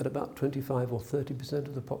Muslims at about 25 or 30%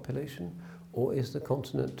 of the population? Or is the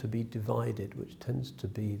continent to be divided, which tends to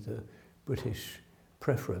be the British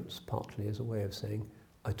preference, partly as a way of saying,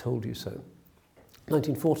 I told you so.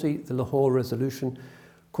 1940, the Lahore Resolution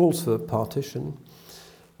calls for partition,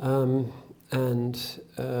 and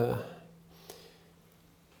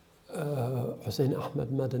Hussain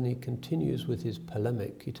Ahmed Madani continues with his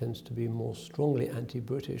polemic. He tends to be more strongly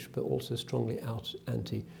anti-British, but also strongly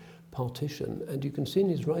anti-partition. And you can see in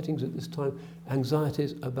his writings at this time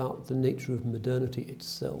anxieties about the nature of modernity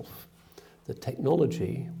itself. The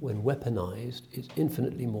technology, when weaponized, is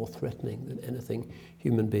infinitely more threatening than anything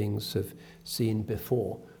human beings have seen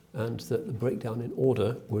before, and that the breakdown in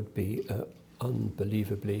order would be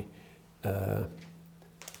unbelievably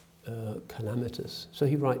calamitous. So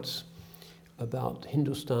he writes about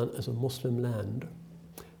Hindustan as a Muslim land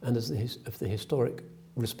and as the historic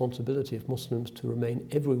responsibility of Muslims to remain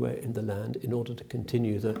everywhere in the land in order to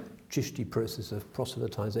continue the Chishti process of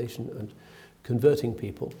proselytization and converting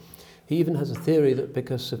people. He even has a theory that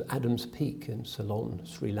because of Adam's Peak in Ceylon,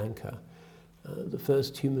 Sri Lanka, The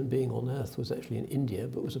first human being on earth was actually in India,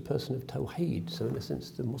 but was a person of Tawheed. So in a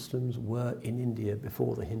sense, the Muslims were in India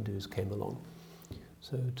before the Hindus came along.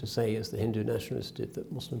 So to say, as the Hindu nationalists did,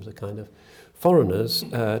 that Muslims are kind of foreigners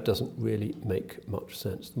doesn't really make much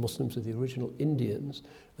sense. The Muslims are the original Indians,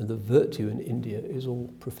 and the virtue in India is all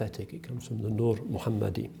prophetic. It comes from the Nur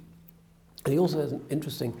Muhammadi. And he also has an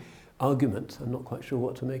interesting argument, I'm not quite sure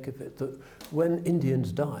what to make of it, that when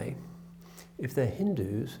Indians die, if they're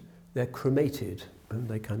Hindus, they're cremated and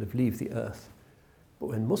they kind of leave the earth. But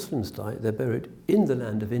when Muslims die, they're buried in the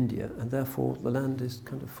land of India, and therefore the land is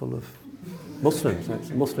kind of full of Muslims. So it's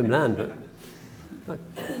a Muslim land, but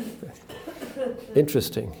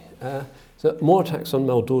interesting. So more attacks on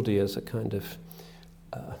Maududi as a kind of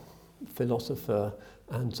philosopher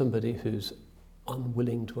and somebody who's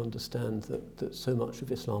unwilling to understand that so much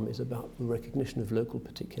of Islam is about the recognition of local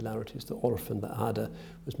particularities, the urf and the ada,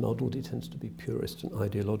 whereas Maududi tends to be purist and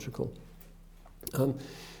ideological.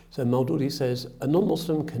 So Maududi says, a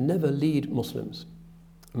non-Muslim can never lead Muslims.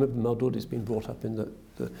 Remember, Maududi's been brought up in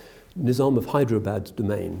the Nizam of Hyderabad's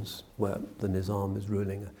domains, where the Nizam is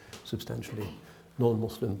ruling a substantially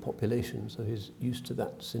non-Muslim population, so he's used to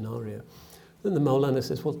that scenario. Then the Maulana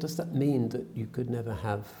says, well, does that mean that you could never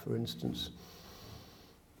have, for instance,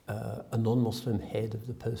 a non-Muslim head of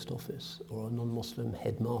the post office, or a non-Muslim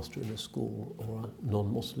headmaster in a school, or a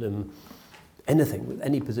non-Muslim anything with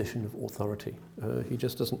any position of authority? He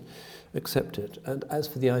just doesn't accept it. And as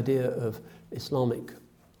for the idea of Islamic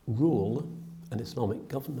rule and Islamic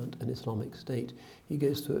government and Islamic state, he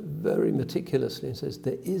goes through it very meticulously and says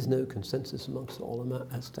there is no consensus amongst the ulama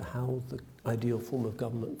as to how the ideal form of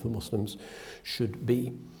government for Muslims should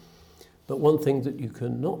be. But one thing that you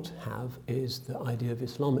cannot have is the idea of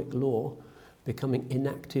Islamic law becoming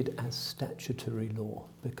enacted as statutory law,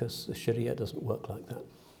 because the Sharia doesn't work like that.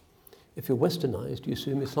 If you're westernized, you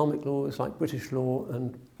assume Islamic law is like British law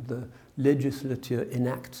and the legislature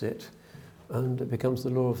enacts it and it becomes the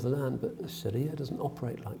law of the land. But Sharia doesn't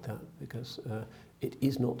operate like that, because it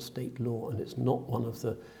is not state law, and it's not one of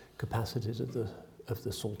the capacities of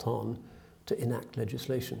the Sultan to enact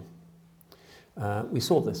legislation. We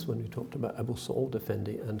saw this when we talked about Abu Sa'ud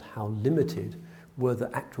Effendi and how limited were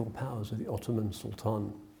the actual powers of the Ottoman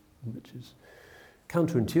Sultan, which is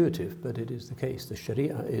counterintuitive, but it is the case. The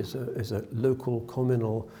Sharia is a local,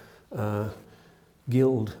 communal,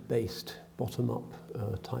 guild-based,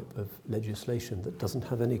 bottom-up type of legislation that doesn't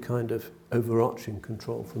have any kind of overarching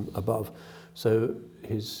control from above. So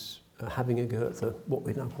he's having a go at what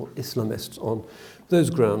we now call Islamists on those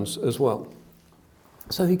grounds as well.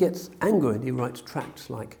 So he gets angry and he writes tracts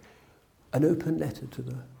like an open letter to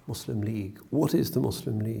the Muslim League. What is the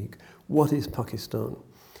Muslim League? What is Pakistan?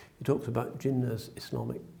 He talks about Jinnah's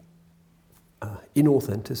Islamic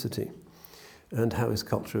inauthenticity and how his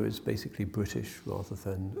culture is basically British rather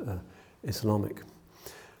than Islamic.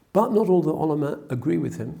 But not all the ulama agree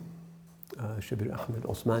with him. Shabir Ahmed,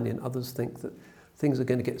 Osmani and others think that things are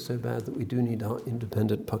going to get so bad that we do need our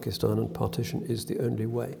independent Pakistan, and partition is the only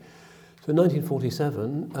way. So in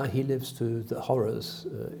 1947, he lives through the horrors,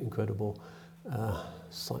 incredible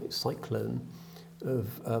cyclone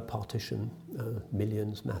of partition,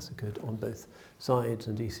 millions massacred on both sides,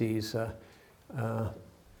 and he sees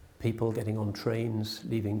people getting on trains,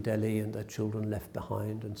 leaving Delhi and their children left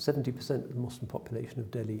behind, and 70% of the Muslim population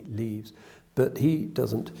of Delhi leaves. But he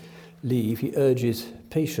doesn't leave. He urges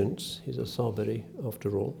patience. He's a Sabari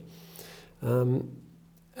after all.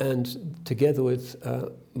 And together with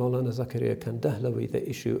Maulana Zakaria Kandahlawi, they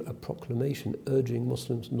issue a proclamation urging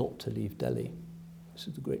Muslims not to leave Delhi. This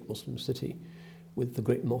is the great Muslim city with the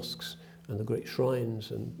great mosques and the great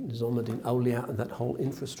shrines and Nizamuddin Awliya and that whole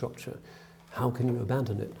infrastructure. How can you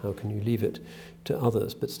abandon it? How can you leave it to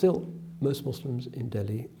others? But still, most Muslims in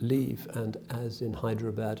Delhi leave, and as in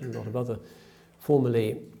Hyderabad and a lot of other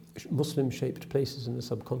formerly Muslim-shaped places in the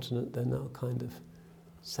subcontinent, they're now kind of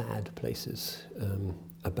sad places,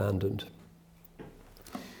 abandoned.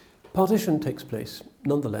 Partition takes place,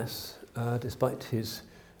 nonetheless, despite his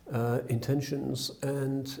intentions,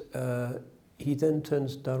 and he then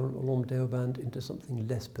turns Darul Uloom Deoband into something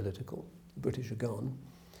less political. The British are gone,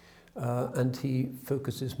 and he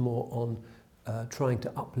focuses more on trying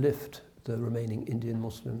to uplift the remaining Indian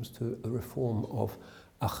Muslims to a reform of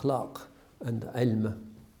akhlaq and ilm,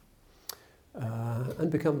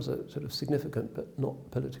 and becomes a sort of significant but not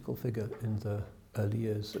political figure in the early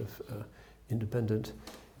years of independent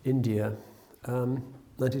India.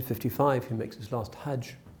 1955, he makes his last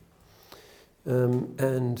Hajj,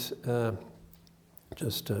 and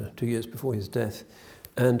just 2 years before his death,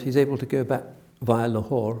 and he's able to go back via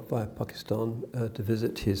Lahore, via Pakistan, to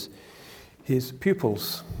visit his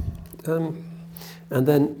pupils. And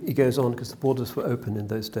then he goes on, because the borders were open in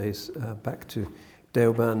those days, back to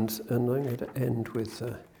Deoband, and I'm going to end with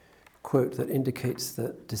a quote that indicates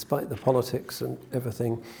that despite the politics and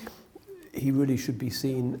everything, he really should be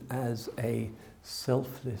seen as a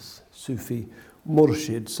selfless Sufi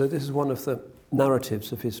murshid. So this is one of the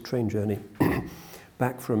narratives of his train journey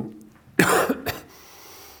back from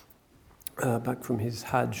his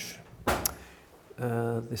Hajj.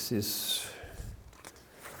 This is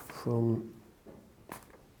from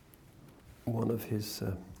one of his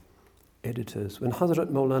editors. When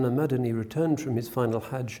Hazrat Maulana Madani returned from his final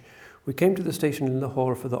Hajj, we came to the station in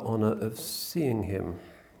Lahore for the honour of seeing him.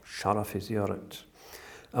 Sharaf ziyarat.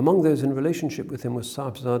 Among those in relationship with him was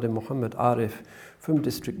Sahibzade Muhammad Arif from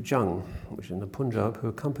district Jung, which is in the Punjab, who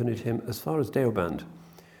accompanied him as far as Deoband.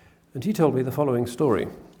 And he told me the following story.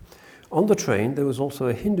 On the train, there was also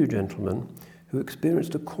a Hindu gentleman who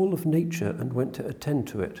experienced a call of nature and went to attend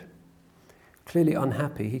to it. Clearly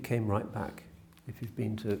unhappy, he came right back. If you've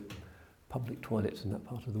been to public toilets in that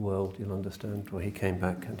part of the world, you'll understand why he came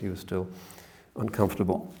back and he was still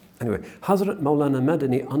uncomfortable. Anyway, Hazrat Maulana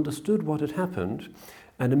Madani understood what had happened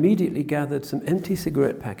and immediately gathered some empty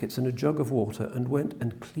cigarette packets and a jug of water and went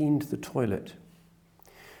and cleaned the toilet.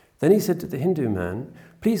 Then he said to the Hindu man,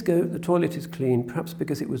 "Please go, the toilet is clean, perhaps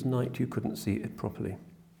because it was night you couldn't see it properly."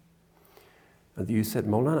 And the youth said,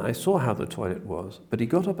 "Maulana, I saw how the toilet was," but he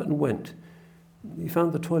got up and went. He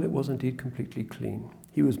found the toilet was indeed completely clean.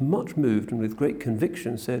 He was much moved and with great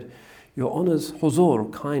conviction said, "Your Honour's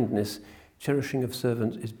huzur, kindness, cherishing of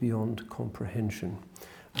servants is beyond comprehension."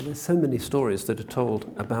 And there's so many stories that are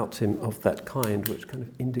told about him of that kind, which kind of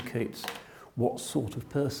indicates what sort of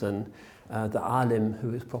person the alim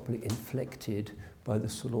who is properly inflected by the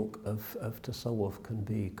suluk of tasawwuf can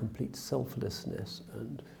be. Complete selflessness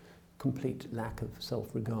and complete lack of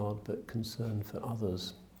self-regard, but concern for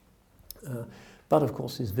others. But of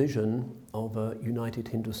course his vision of a united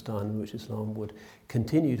Hindustan in which Islam would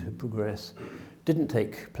continue to progress didn't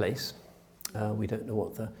take place. We don't know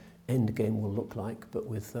what the end game will look like, but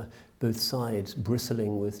with both sides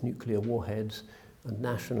bristling with nuclear warheads and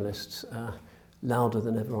nationalists louder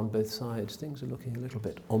than ever on both sides, things are looking a little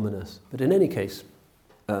bit ominous. But in any case,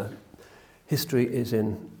 history is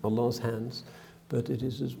in Allah's hands, but it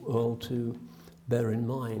is as well to bear in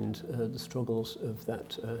mind the struggles of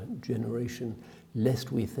that generation,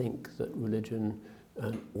 lest we think that religion,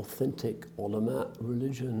 an authentic ulama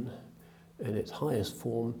religion in its highest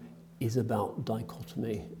form, is about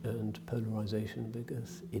dichotomy and polarization,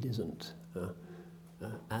 because it isn't.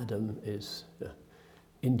 Adam is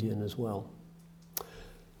Indian as well.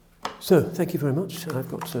 So, thank you very much. I've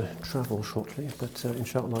got to travel shortly, but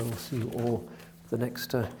inshallah I will see you all for the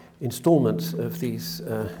next instalment of these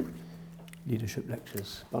leadership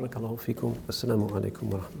lectures. Barakallahu feekum. Assalamu alaikum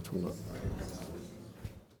wa rahmatullah.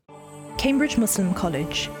 Cambridge Muslim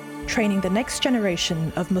College, training the next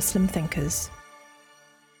generation of Muslim thinkers.